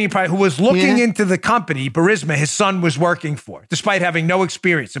Ukrainian who was looking into the company, Burisma, his son was working for, despite having no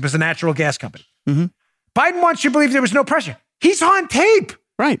experience. It was a natural gas company. Mm-hmm. Biden wants you to believe there was no pressure. He's on tape.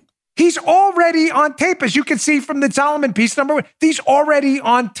 Right. He's already on tape, as you can see from the Solomon piece number 1. He's already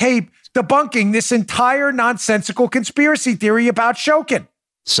on tape debunking this entire nonsensical conspiracy theory about Shokin.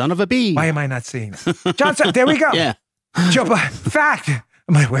 Son of a bee. Why am I not seeing that? Johnson, there we go. Yeah. Fact.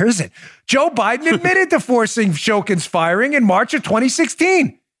 I'm like, where is it? Joe Biden admitted to forcing Shokin's firing in March of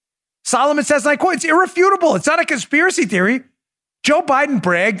 2016. Solomon says, and I quote, it's irrefutable. It's not a conspiracy theory. Joe Biden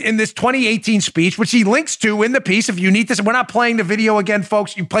bragged in this 2018 speech, which he links to in the piece. If you need this, we're not playing the video again,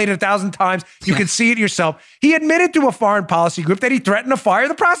 folks. You played it 1,000 times. You can see it yourself. He admitted to a foreign policy group that he threatened to fire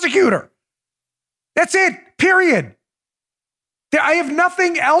the prosecutor. That's it. Period. I have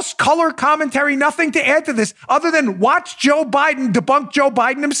nothing else, color commentary, nothing to add to this other than watch Joe Biden debunk Joe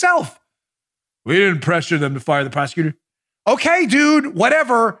Biden himself. We didn't pressure them to fire the prosecutor. Okay, dude,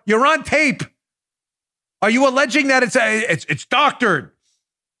 whatever. You're on tape. Are you alleging that it's doctored?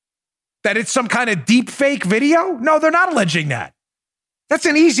 That it's some kind of deep fake video? No, they're not alleging that. That's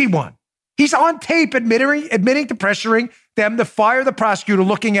an easy one. He's on tape admitting to pressuring them to fire the prosecutor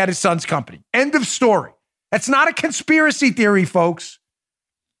looking at his son's company. End of story. That's not a conspiracy theory, folks.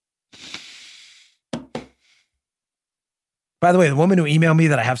 By the way, the woman who emailed me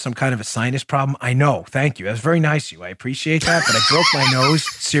that I have some kind of a sinus problem, I know. Thank you. That's very nice of you. I appreciate that. But I broke my nose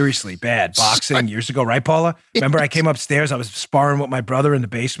seriously bad boxing years ago. Right, Paula? Remember I came upstairs. I was sparring with my brother in the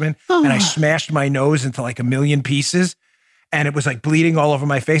basement and I smashed my nose into like 1,000,000 pieces and it was like bleeding all over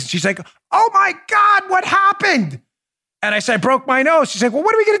my face. And she's like, oh my God, what happened? And I said, I broke my nose. She's like, well,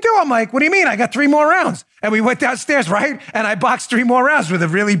 what are we going to do? I'm like, what do you mean? I got 3 more rounds. And we went downstairs, right? And I boxed 3 more rounds with a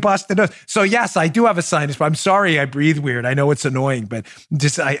really busted nose. So yes, I do have a sinus, but I'm sorry I breathe weird. I know it's annoying, but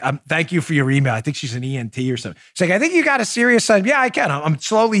just thank you for your email. I think she's an ENT or something. She's like, I think you got a serious sinus. Yeah, I can. I'm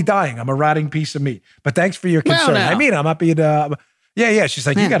slowly dying. I'm a rotting piece of meat. But thanks for your concern. Well, I mean, I'm not being, yeah. She's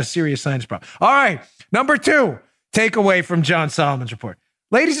like, you got a serious sinus problem. All right. Number 2, takeaway from John Solomon's report.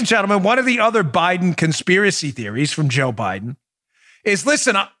 Ladies and gentlemen, one of the other Biden conspiracy theories from Joe Biden is,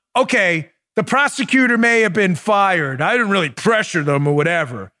 listen, okay, the prosecutor may have been fired. I didn't really pressure them or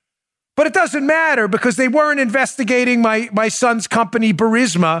whatever. But it doesn't matter because they weren't investigating my son's company,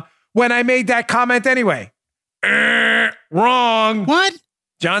 Burisma, when I made that comment anyway. Wrong. What?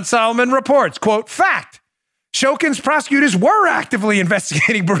 John Solomon reports, quote, fact. Shokin's prosecutors were actively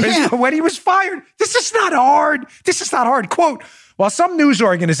investigating Burisma when he was fired. This is not hard. Quote, while some news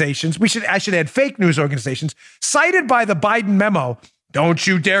organizations, I should add fake news organizations, cited by the Biden memo, don't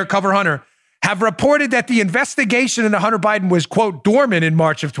you dare cover Hunter, have reported that the investigation into Hunter Biden was, quote, dormant in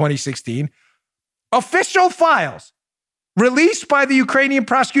March of 2016. Official files released by the Ukrainian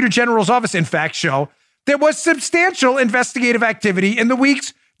Prosecutor General's office, in fact, show there was substantial investigative activity in the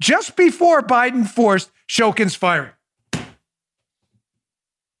weeks just before Biden forced Shokin's firing.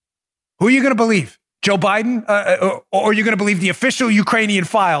 Who are you going to believe? Joe Biden? Or are you going to believe the official Ukrainian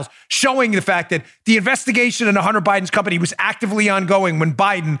files showing the fact that the investigation into Hunter Biden's company was actively ongoing when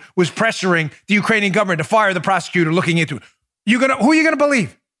Biden was pressuring the Ukrainian government to fire the prosecutor looking into it? Who are you going to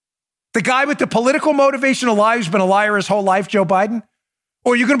believe? The guy with the political motivation to lie who's been a liar his whole life, Joe Biden?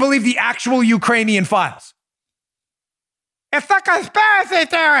 Or are you going to believe the actual Ukrainian files? It's a conspiracy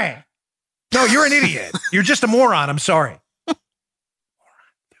theory. No, you're an idiot. You're just a moron. I'm sorry.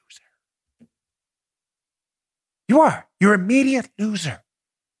 You are. You're a media loser.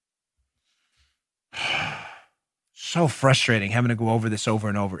 So frustrating having to go over this over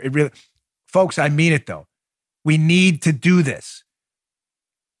and over. It really, folks, I mean it though. We need to do this.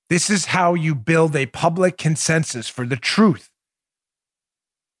 This is how you build a public consensus for the truth.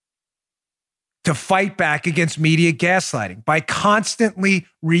 to fight back against media gaslighting by constantly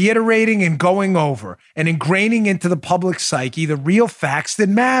reiterating and going over and ingraining into the public psyche the real facts that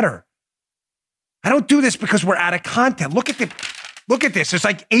matter. I don't do this because we're out of content. Look at this. There's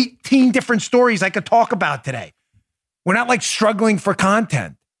like 18 different stories I could talk about today. We're not like struggling for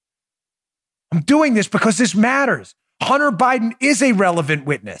content. I'm doing this because this matters. Hunter Biden is a relevant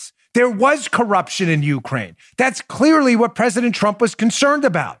witness. There was corruption in Ukraine. That's clearly what President Trump was concerned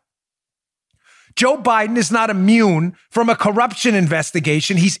about. Joe Biden is not immune from a corruption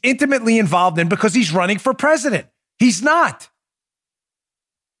investigation he's intimately involved in because he's running for president. He's not.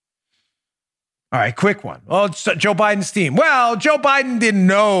 All right, quick one. Oh, it's Joe Biden's team. Well, Joe Biden didn't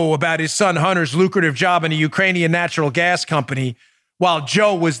know about his son Hunter's lucrative job in a Ukrainian natural gas company while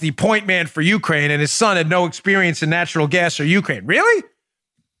Joe was the point man for Ukraine and his son had no experience in natural gas or Ukraine. Really?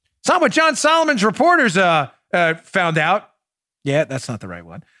 It's not what John Solomon's reporters found out. Yeah, that's not the right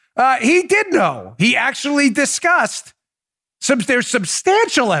one. He did know. He actually discussed. There's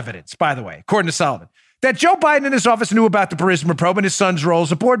substantial evidence, by the way, according to Solomon, that Joe Biden and his office knew about the Burisma probe and his son's role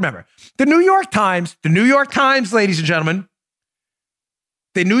as a board member. The New York Times, ladies and gentlemen,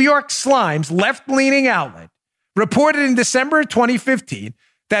 the New York Slime's left-leaning outlet reported in December 2015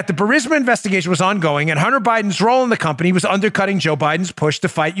 that the Burisma investigation was ongoing and Hunter Biden's role in the company was undercutting Joe Biden's push to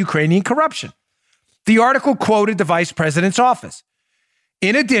fight Ukrainian corruption. The article quoted the vice president's office.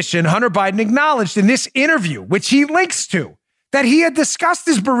 In addition, Hunter Biden acknowledged in this interview, which he links to, that he had discussed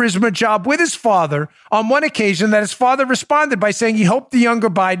his Burisma job with his father on one occasion, that his father responded by saying he hoped the younger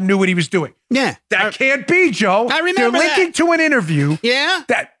Biden knew what he was doing. Yeah. That can't be, Joe. I remember They're linking to an interview. Yeah.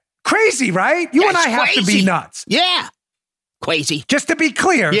 That crazy, right? You and I have to be nuts. Yeah. Crazy. Just to be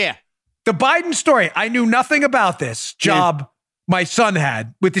clear. Yeah. The Biden story, I knew nothing about this job my son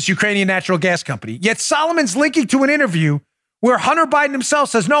had with this Ukrainian natural gas company. Yet Solomon's linking to an interview where Hunter Biden himself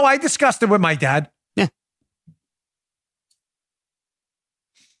says, no, I discussed it with my dad. Yeah.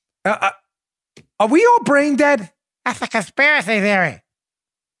 Are we all brain dead? That's a conspiracy theory.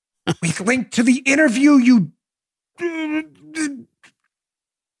 We linked to the interview you...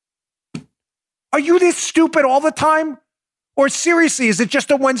 Are you this stupid all the time? Or seriously, is it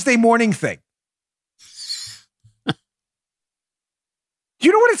just a Wednesday morning thing? Do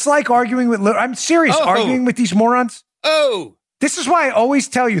you know what it's like arguing with... I'm serious, arguing with these morons. Oh. This is why I always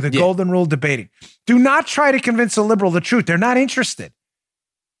tell you the golden rule debating. Do not try to convince a liberal the truth. They're not interested.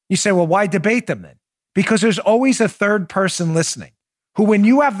 You say, well, why debate them then? Because there's always a third person listening who, when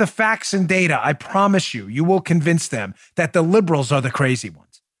you have the facts and data, I promise you, you will convince them that the liberals are the crazy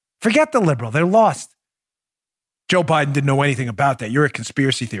ones. Forget the liberal. They're lost. Joe Biden didn't know anything about that. You're a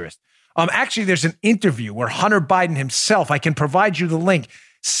conspiracy theorist. Actually, there's an interview where Hunter Biden himself, I can provide you the link,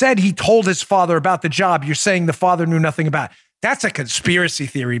 said he told his father about the job. You're saying the father knew nothing about it. That's a conspiracy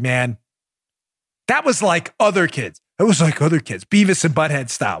theory, man. That was like other kids. It was like other kids. Beavis and Butthead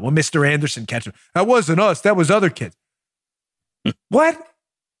style. Well, Mr. Anderson catch him. That wasn't us. That was other kids. What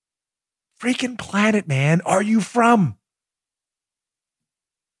freaking planet, man, are you from?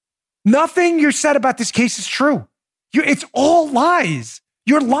 Nothing you said about this case is true. It's all lies.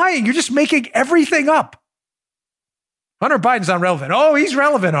 You're lying. You're just making everything up. Hunter Biden's not relevant. Oh, he's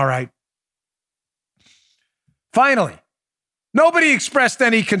relevant. All right. Finally, nobody expressed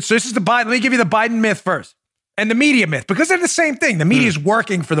any concern. This is the Biden. Let me give you the Biden myth first and the media myth, because they're the same thing. The media is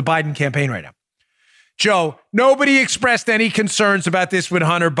working for the Biden campaign right now. Joe, nobody expressed any concerns about this with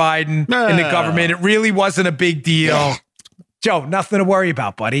Hunter Biden and the government. It really wasn't a big deal. Joe, nothing to worry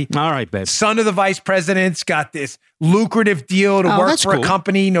about, buddy. All right, babe. Son of the vice president's got this lucrative deal to work for a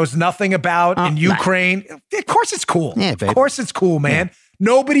company, knows nothing about in Ukraine. Of course it's cool. Yeah, babe. Of course it's cool, man. Yeah.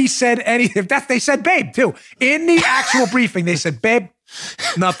 Nobody said anything. They said babe, too. In the actual briefing, they said, babe,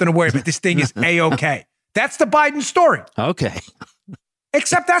 nothing to worry about. This thing is A-okay. That's the Biden story. Okay.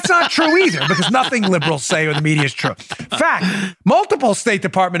 Except that's not true either, because nothing liberals say or the media is true. In fact, multiple State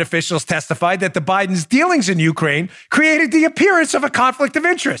Department officials testified that the Biden's dealings in Ukraine created the appearance of a conflict of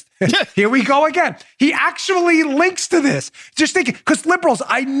interest. Here we go again. He actually links to this. Just thinking, because liberals,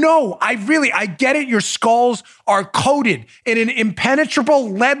 I know, I get it. Your skulls are coated in an impenetrable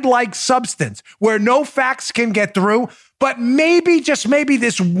lead-like substance where no facts can get through, but maybe, just maybe,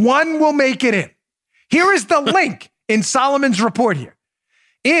 this one will make it in. Here is the link in Solomon's report here.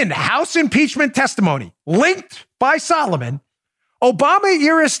 In House impeachment testimony, linked by Solomon,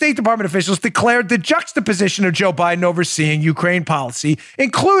 Obama-era State Department officials declared the juxtaposition of Joe Biden overseeing Ukraine policy,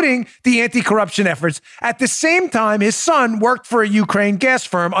 including the anti-corruption efforts. At the same time, his son worked for a Ukraine gas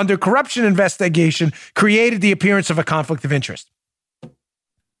firm under corruption investigation, created the appearance of a conflict of interest.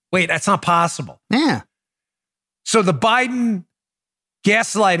 Wait, that's not possible. Yeah. So the Biden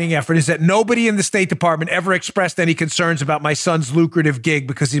gaslighting effort is that nobody in the State Department ever expressed any concerns about my son's lucrative gig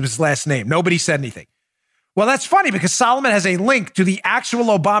because of his last name. Nobody said anything. Well, that's funny because Solomon has a link to the actual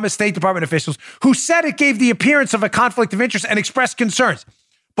Obama State Department officials who said it gave the appearance of a conflict of interest and expressed concerns.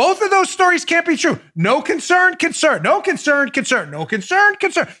 Both of those stories can't be true. No concern, concern. No concern, concern. No concern,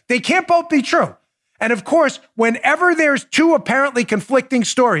 concern. They can't both be true. And of course, whenever there's two apparently conflicting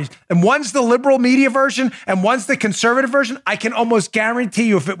stories, and one's the liberal media version and one's the conservative version, I can almost guarantee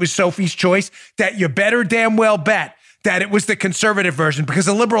you if it was Sophie's Choice that you better damn well bet that it was the conservative version because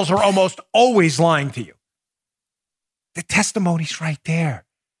the liberals are almost always lying to you. The testimony's right there.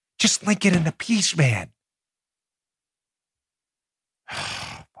 Just link it in the piece, man.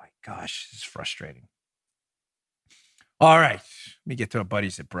 Oh, my gosh, this is frustrating. All right, let me get to our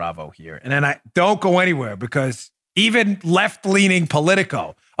buddies at Bravo here. And then I don't go anywhere because even left-leaning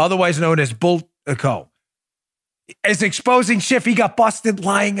Politico, otherwise known as Bullco, is exposing Schiff. He got busted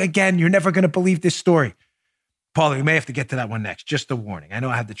lying again. You're never going to believe this story. Paulie, we may have to get to that one next. Just a warning. I know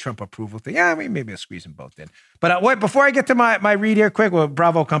I have the Trump approval thing. Yeah, maybe I'll squeeze them both in. But wait, before I get to my read here quick, well,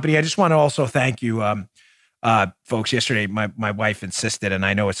 Bravo Company, I just want to also thank you, folks. Yesterday, my wife insisted, and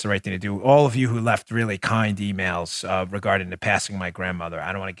I know it's the right thing to do, all of you who left really kind emails regarding the passing of my grandmother.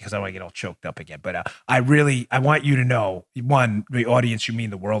 I don't want to get all choked up again. But I want you to know, one, the audience, you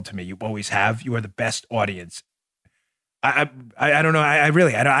mean the world to me. You always have. You are the best audience. I don't know.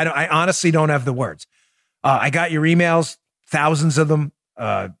 I honestly don't have the words. I got your emails, thousands of them,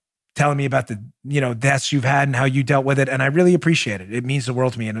 telling me about the deaths you've had and how you dealt with it, and I really appreciate it. It means the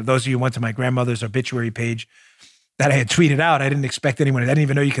world to me. And those of you who went to my grandmother's obituary page that I had tweeted out, I didn't expect anyone. I didn't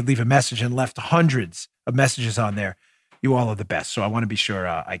even know you could leave a message, and left hundreds of messages on there. You all are the best. So I want to be sure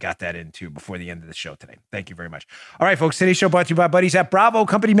I got that in too before the end of the show today. Thank you very much. All right, folks. Today's show brought to you by buddies at Bravo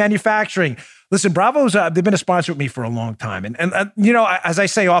Company Manufacturing. Listen, Bravo's, they've been a sponsor with me for a long time. And as I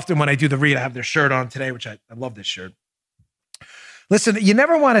say often when I do the read, I have their shirt on today, which I love this shirt. Listen, you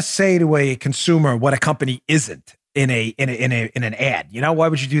never want to say to a consumer what a company isn't in an ad. Why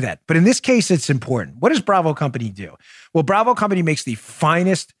would you do that? But in this case, it's important. What does Bravo Company do? Well, Bravo Company makes the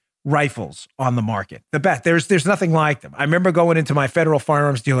finest rifles on the market. The best. There's nothing like them. I remember going into my Federal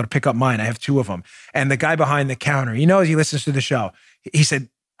Firearms dealer to pick up mine. I have two of them. And the guy behind the counter, as he listens to the show, he said,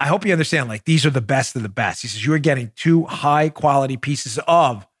 I hope you understand, these are the best of the best. He says, you are getting two high quality pieces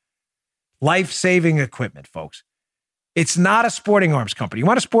of life-saving equipment, folks. It's not a sporting arms company. You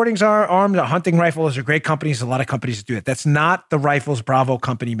want a sporting arm, a hunting rifle? Those are great companies. A lot of companies that do it. That's not the rifles Bravo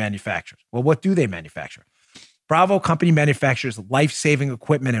Company manufactures. Well, what do they manufacture? Bravo Company manufactures life-saving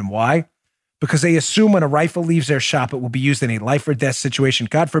equipment. And why? Because they assume when a rifle leaves their shop, it will be used in a life or death situation,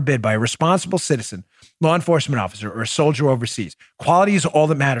 God forbid, by a responsible citizen, law enforcement officer, or a soldier overseas. Quality is all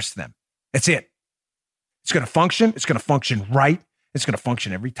that matters to them. That's it. It's going to function. It's going to function right. It's going to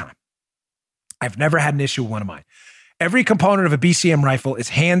function every time. I've never had an issue with one of mine. Every component of a BCM rifle is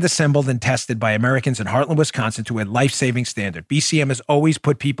hand-assembled and tested by Americans in Heartland, Wisconsin to a life-saving standard. BCM has always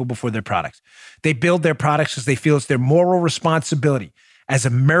put people before their products. They build their products because they feel it's their moral responsibility as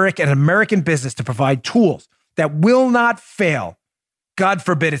an American business to provide tools that will not fail. God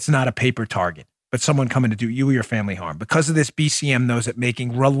forbid it's not a paper target, but someone coming to do you or your family harm. Because of this, BCM knows that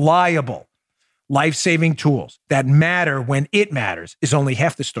making reliable, life-saving tools that matter when it matters is only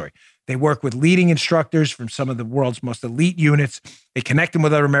half the story. They work with leading instructors from some of the world's most elite units. They connect them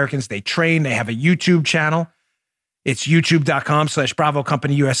with other Americans. They train. They have a YouTube channel. It's youtube.com/Bravo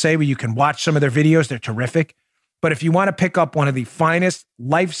Company USA, where you can watch some of their videos. They're terrific. But if you want to pick up one of the finest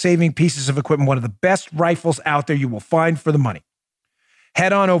life-saving pieces of equipment, one of the best rifles out there you will find for the money,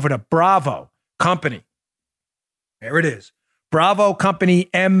 head on over to Bravo Company. There it is.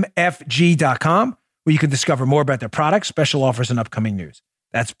 BravoCompanyMFG.com, where you can discover more about their products, special offers, and upcoming news.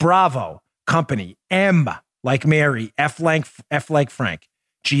 That's Bravo Company, M like Mary, F like Frank,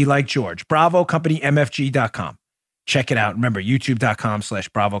 G like George. BravoCompanyMFG.com. Check it out. Remember,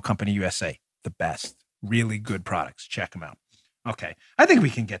 youtube.com/Bravo Company USA. The best. Really good products. Check them out. Okay. I think we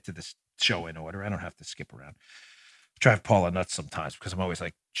can get to this show in order. I don't have to skip around. Drive Paula nuts sometimes because I'm always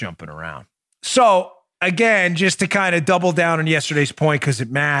jumping around. So again, just to kind of double down on yesterday's point because it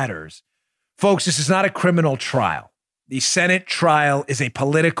matters. Folks, this is not a criminal trial. The Senate trial is a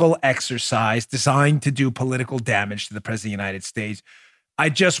political exercise designed to do political damage to the President of the United States. I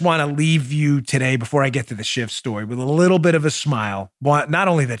just want to leave you today, before I get to the Schiff story, with a little bit of a smile. Not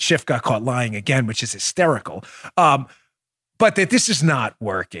only that Schiff got caught lying again, which is hysterical, but that this is not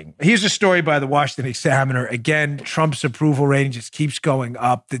working. Here's a story by the Washington Examiner. Again, Trump's approval rating just keeps going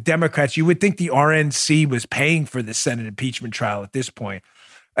up. The Democrats, you would think the RNC was paying for the Senate impeachment trial at this point.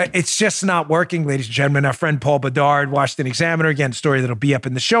 It's just not working, ladies and gentlemen. Our friend Paul Bedard, Washington Examiner, again, story that'll be up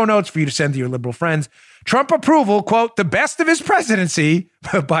in the show notes for you to send to your liberal friends. Trump approval, quote, the best of his presidency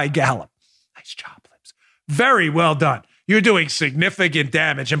by Gallup. Nice job, Lips. Very well done. You're doing significant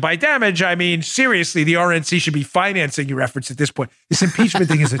damage. And by damage, I mean, seriously, the RNC should be financing your efforts at this point. This impeachment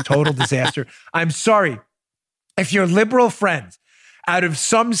thing is a total disaster. I'm sorry. If your liberal friends, out of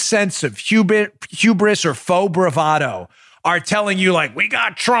some sense of hubris or faux bravado, are telling you like, we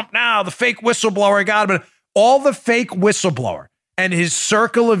got Trump now, the fake whistleblower got him. All the fake whistleblower and his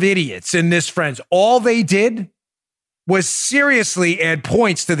circle of idiots and this friends, all they did was seriously add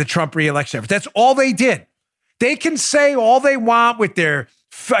points to the Trump reelection effort. That's all they did. They can say all they want with their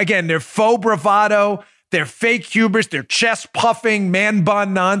faux bravado, their fake hubris, their chest puffing, man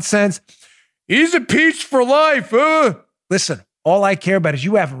bun nonsense. He's impeached for life. Listen. All I care about is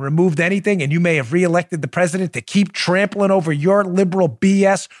you haven't removed anything, and you may have reelected the president to keep trampling over your liberal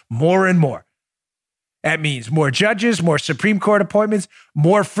BS more and more. That means more judges, more Supreme Court appointments,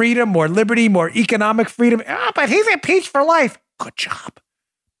 more freedom, more liberty, more economic freedom. But he's impeached for life. Good job.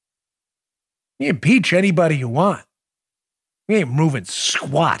 You impeach anybody you want. You ain't moving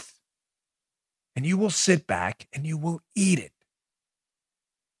squat. And you will sit back and you will eat it.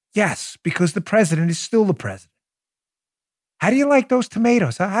 Yes, because the president is still the president. How do you like those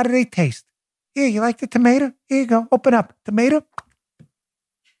tomatoes? Huh? How do they taste? Here, you like the tomato? Here you go. Open up. Tomato?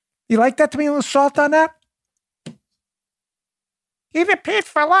 You like that tomato? A little salt on that? He's impeached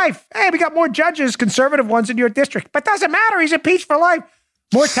for life. Hey, we got more judges, conservative ones in your district. But doesn't matter. He's impeached for life.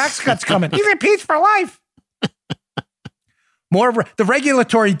 More tax cuts coming. He's impeached for life. More the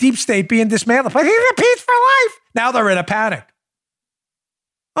regulatory deep state being dismantled. But he's impeached for life. Now they're in a panic.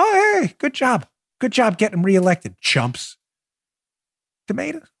 Oh, hey, good job. Good job getting reelected, chumps.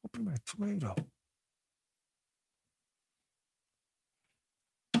 Tomato? Open my tomato.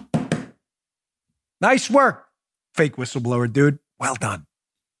 Nice work, fake whistleblower, dude. Well done.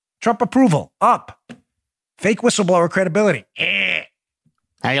 Trump approval, up. Fake whistleblower credibility.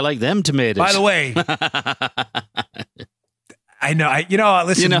 How you like them tomatoes? By the way, I know,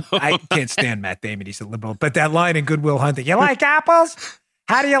 listen, I can't stand Matt Damon. He's a liberal. But that line in Good Will Hunting, you like apples?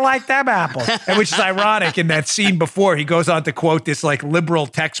 How do you like them apples? And which is ironic in that scene before he goes on to quote this like liberal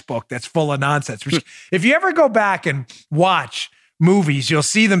textbook that's full of nonsense. Which, if you ever go back and watch movies, you'll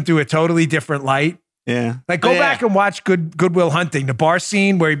see them through a totally different light. Yeah. Like go back and watch Good Will Hunting, the bar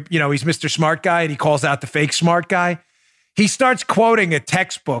scene where, he's Mr. Smart Guy and he calls out the fake smart guy. He starts quoting a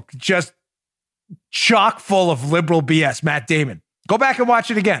textbook just chock full of liberal BS, Matt Damon. Go back and watch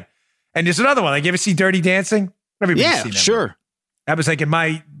it again. And there's another one. Like, you ever see Dirty Dancing? Everybody's seen that sure. Movie. That was like in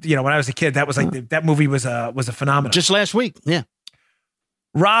my, when I was a kid, that was like, that movie was a phenomenon. Just last week. Yeah.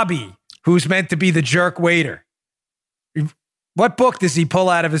 Robbie, who's meant to be the jerk waiter. What book does he pull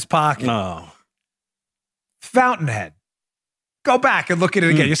out of his pocket? Oh. Fountainhead. Go back and look at it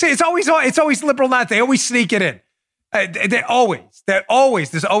again. You see, it's always liberal not. They always sneak it in. There's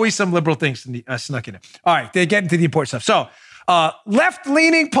always some liberal things snuck in it. All right, they're getting to the important stuff. So,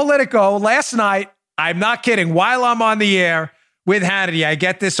 left-leaning Politico last night, I'm not kidding, while I'm on the air with Hannity, I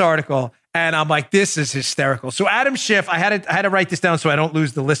get this article, and I'm like, this is hysterical. So Adam Schiff, I had to write this down so I don't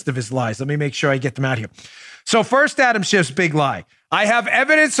lose the list of his lies. Let me make sure I get them out here. So first, Adam Schiff's big lie. I have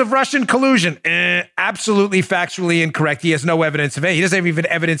evidence of Russian collusion. Absolutely factually incorrect. He has no evidence of it. He doesn't have even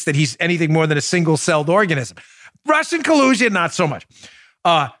evidence that he's anything more than a single-celled organism. Russian collusion, not so much.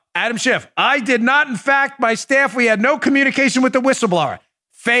 Adam Schiff, I did not, in fact, my staff, we had no communication with the whistleblower.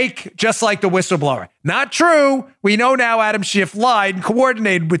 Fake, just like the whistleblower. Not true. We know now Adam Schiff lied and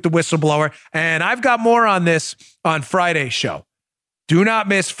coordinated with the whistleblower. And I've got more on this on Friday's show. Do not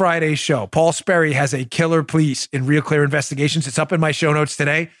miss Friday's show. Paul Sperry has a killer piece in Real Clear Investigations. It's up in my show notes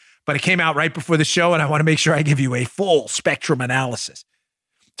today, but it came out right before the show, and I want to make sure I give you a full spectrum analysis.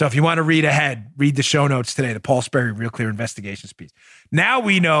 So if you want to read ahead, read the show notes today, the Paul Sperry Real Clear Investigations piece. Now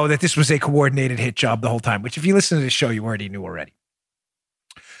we know that this was a coordinated hit job the whole time, which if you listen to this show, you already knew already.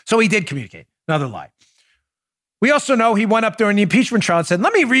 So he did communicate. Another lie. We also know he went up during the impeachment trial and said,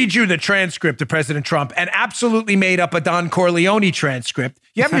 let me read you the transcript of President Trump, and absolutely made up a Don Corleone transcript.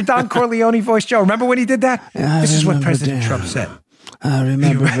 You have your Don Corleone voice, Joe? Remember when he did that? This is what President Trump said. I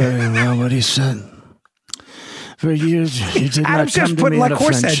remember very well what he said. For years, he did Adam not come just to put me like out of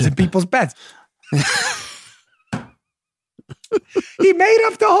horse heads in friendship. people's beds. He made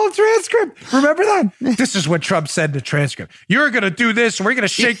up the whole transcript. Remember that? This is what Trump said in the transcript. You're going to do this. We're going to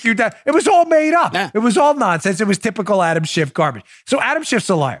shake you down. It was all made up. It was all nonsense. It was typical Adam Schiff garbage. So Adam Schiff's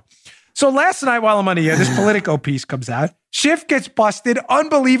a liar. So last night while I'm on the air, this Politico piece comes out. Schiff gets busted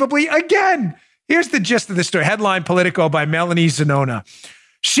unbelievably again. Here's the gist of the story. Headline Politico by Melanie Zanona.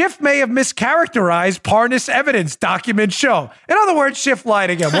 Schiff may have mischaracterized Parnas evidence, documents show. In other words, Schiff lied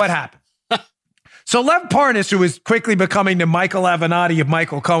again. What happened? So Lev Parnas, who was quickly becoming the Michael Avenatti of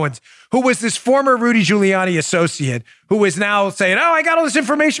Michael Cohen's, who was this former Rudy Giuliani associate, who is now saying, oh, I got all this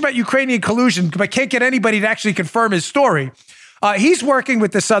information about Ukrainian collusion, but can't get anybody to actually confirm his story. He's working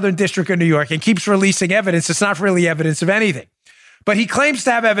with the Southern District of New York and keeps releasing evidence. It's not really evidence of anything. But he claims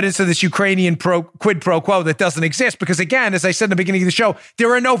to have evidence of this Ukrainian quid pro quo that doesn't exist because, again, as I said in the beginning of the show,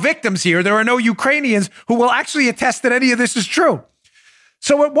 there are no victims here. There are no Ukrainians who will actually attest that any of this is true.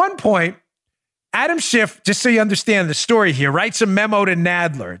 So at one point, Adam Schiff, just so you understand the story here, writes a memo to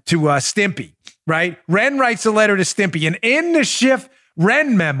Nadler, to Stimpy, right? Wren writes a letter to Stimpy. And in the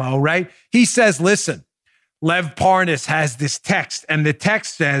Schiff-Wren memo, right, he says, listen, Lev Parnas has this text, and the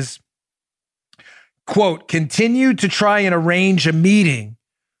text says, quote, continue to try and arrange a meeting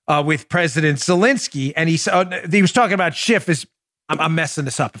with President Zelensky. And he was talking about Schiff as, I'm messing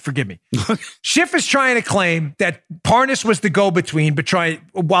this up, forgive me. Schiff is trying to claim that Parnas was the go-between, but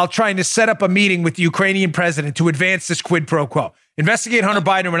while trying to set up a meeting with the Ukrainian president to advance this quid pro quo. Investigate Hunter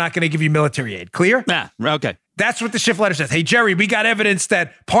Biden, we're not going to give you military aid. Clear? Yeah, okay. That's what the Schiff letter says. Hey, Jerry, we got evidence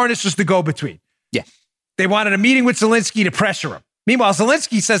that Parnas was the go-between. Yeah. They wanted a meeting with Zelensky to pressure him. Meanwhile,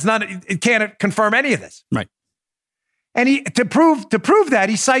 Zelensky says it can't confirm any of this. Right. And to prove that,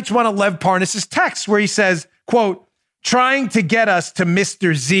 he cites one of Lev Parnas' texts where he says, quote, trying to get us to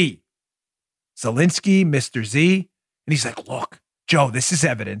Mr. Z. Zelensky, Mr. Z. And he's like, look, Joe, this is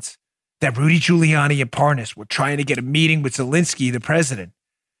evidence that Rudy Giuliani and Parnas were trying to get a meeting with Zelensky, the president.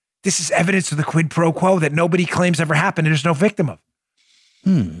 This is evidence of the quid pro quo that nobody claims ever happened and there's no victim of.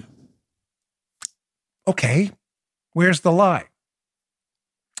 Okay, where's the lie?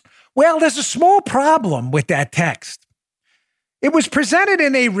 Well, there's a small problem with that text. It was presented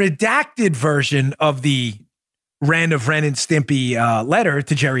in a redacted version of the Wren and Stimpy letter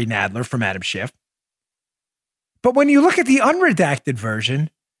to Jerry Nadler from Adam Schiff. But when you look at the unredacted version,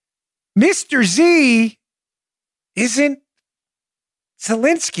 Mr. Z isn't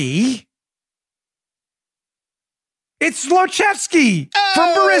Zelensky. It's Zlochevsky from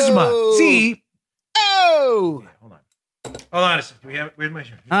Burisma. Z. Oh! Hold on a second. Where's my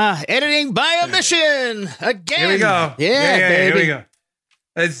shirt? Editing by omission again. Here we go. Yeah, baby. Here we go.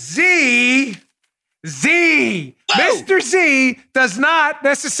 Z. Whoa! Mr. Z does not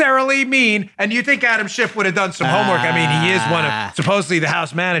necessarily mean, and you think Adam Schiff would have done some homework. I mean, he is supposedly the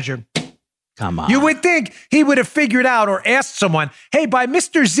House manager. Come on. You would think he would have figured out or asked someone, hey, by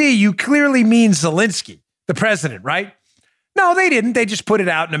Mr. Z, you clearly mean Zelensky, the president, right? No, they didn't. They just put it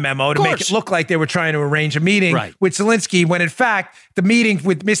out in a memo to make it look like they were trying to arrange a meeting with Zelensky, when in fact, the meeting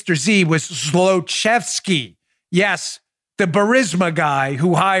with Mr. Z was Zlochevsky. Yes, the Burisma guy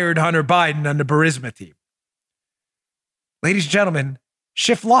who hired Hunter Biden on the Burisma team. Ladies and gentlemen,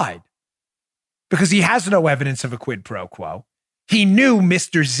 Schiff lied because he has no evidence of a quid pro quo. He knew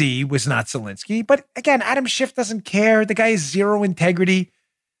Mr. Z was not Zelensky. But again, Adam Schiff doesn't care. The guy has zero integrity.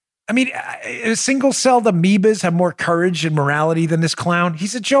 I mean, single-celled amoebas have more courage and morality than this clown.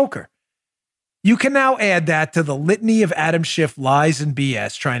 He's a joker. You can now add that to the litany of Adam Schiff lies and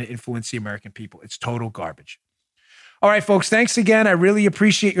BS trying to influence the American people. It's total garbage. All right, folks, thanks again. I really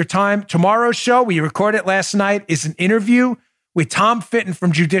appreciate your time. Tomorrow's show, we recorded last night, is an interview with Tom Fitton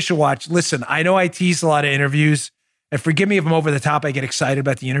from Judicial Watch. Listen, I know I tease a lot of interviews, and forgive me if I'm over the top. I get excited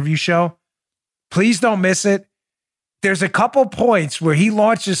about the interview show. Please don't miss it. There's a couple points where he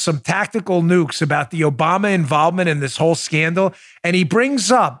launches some tactical nukes about the Obama involvement in this whole scandal. And he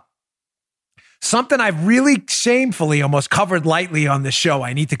brings up something I've really shamefully almost covered lightly on this show.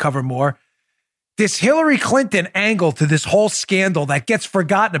 I need to cover more. This Hillary Clinton angle to this whole scandal that gets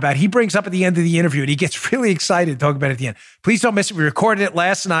forgotten about. He brings up at the end of the interview and he gets really excited to talk about it at the end. Please don't miss it. We recorded it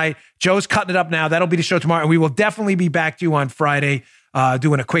last night. Joe's cutting it up now. That'll be the show tomorrow. And we will definitely be back to you on Friday.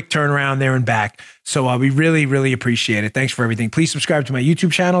 Doing a quick turnaround there and back. So we really, really appreciate it. Thanks for everything. Please subscribe to my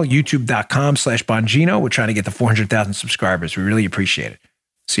YouTube channel, youtube.com/Bongino. We're trying to get to 400,000 subscribers. We really appreciate it.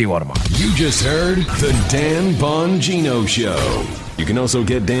 See you all tomorrow. You just heard The Dan Bongino Show. You can also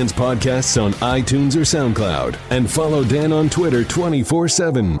get Dan's podcasts on iTunes or SoundCloud. And follow Dan on Twitter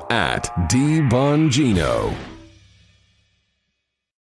 24/7 @DBongino.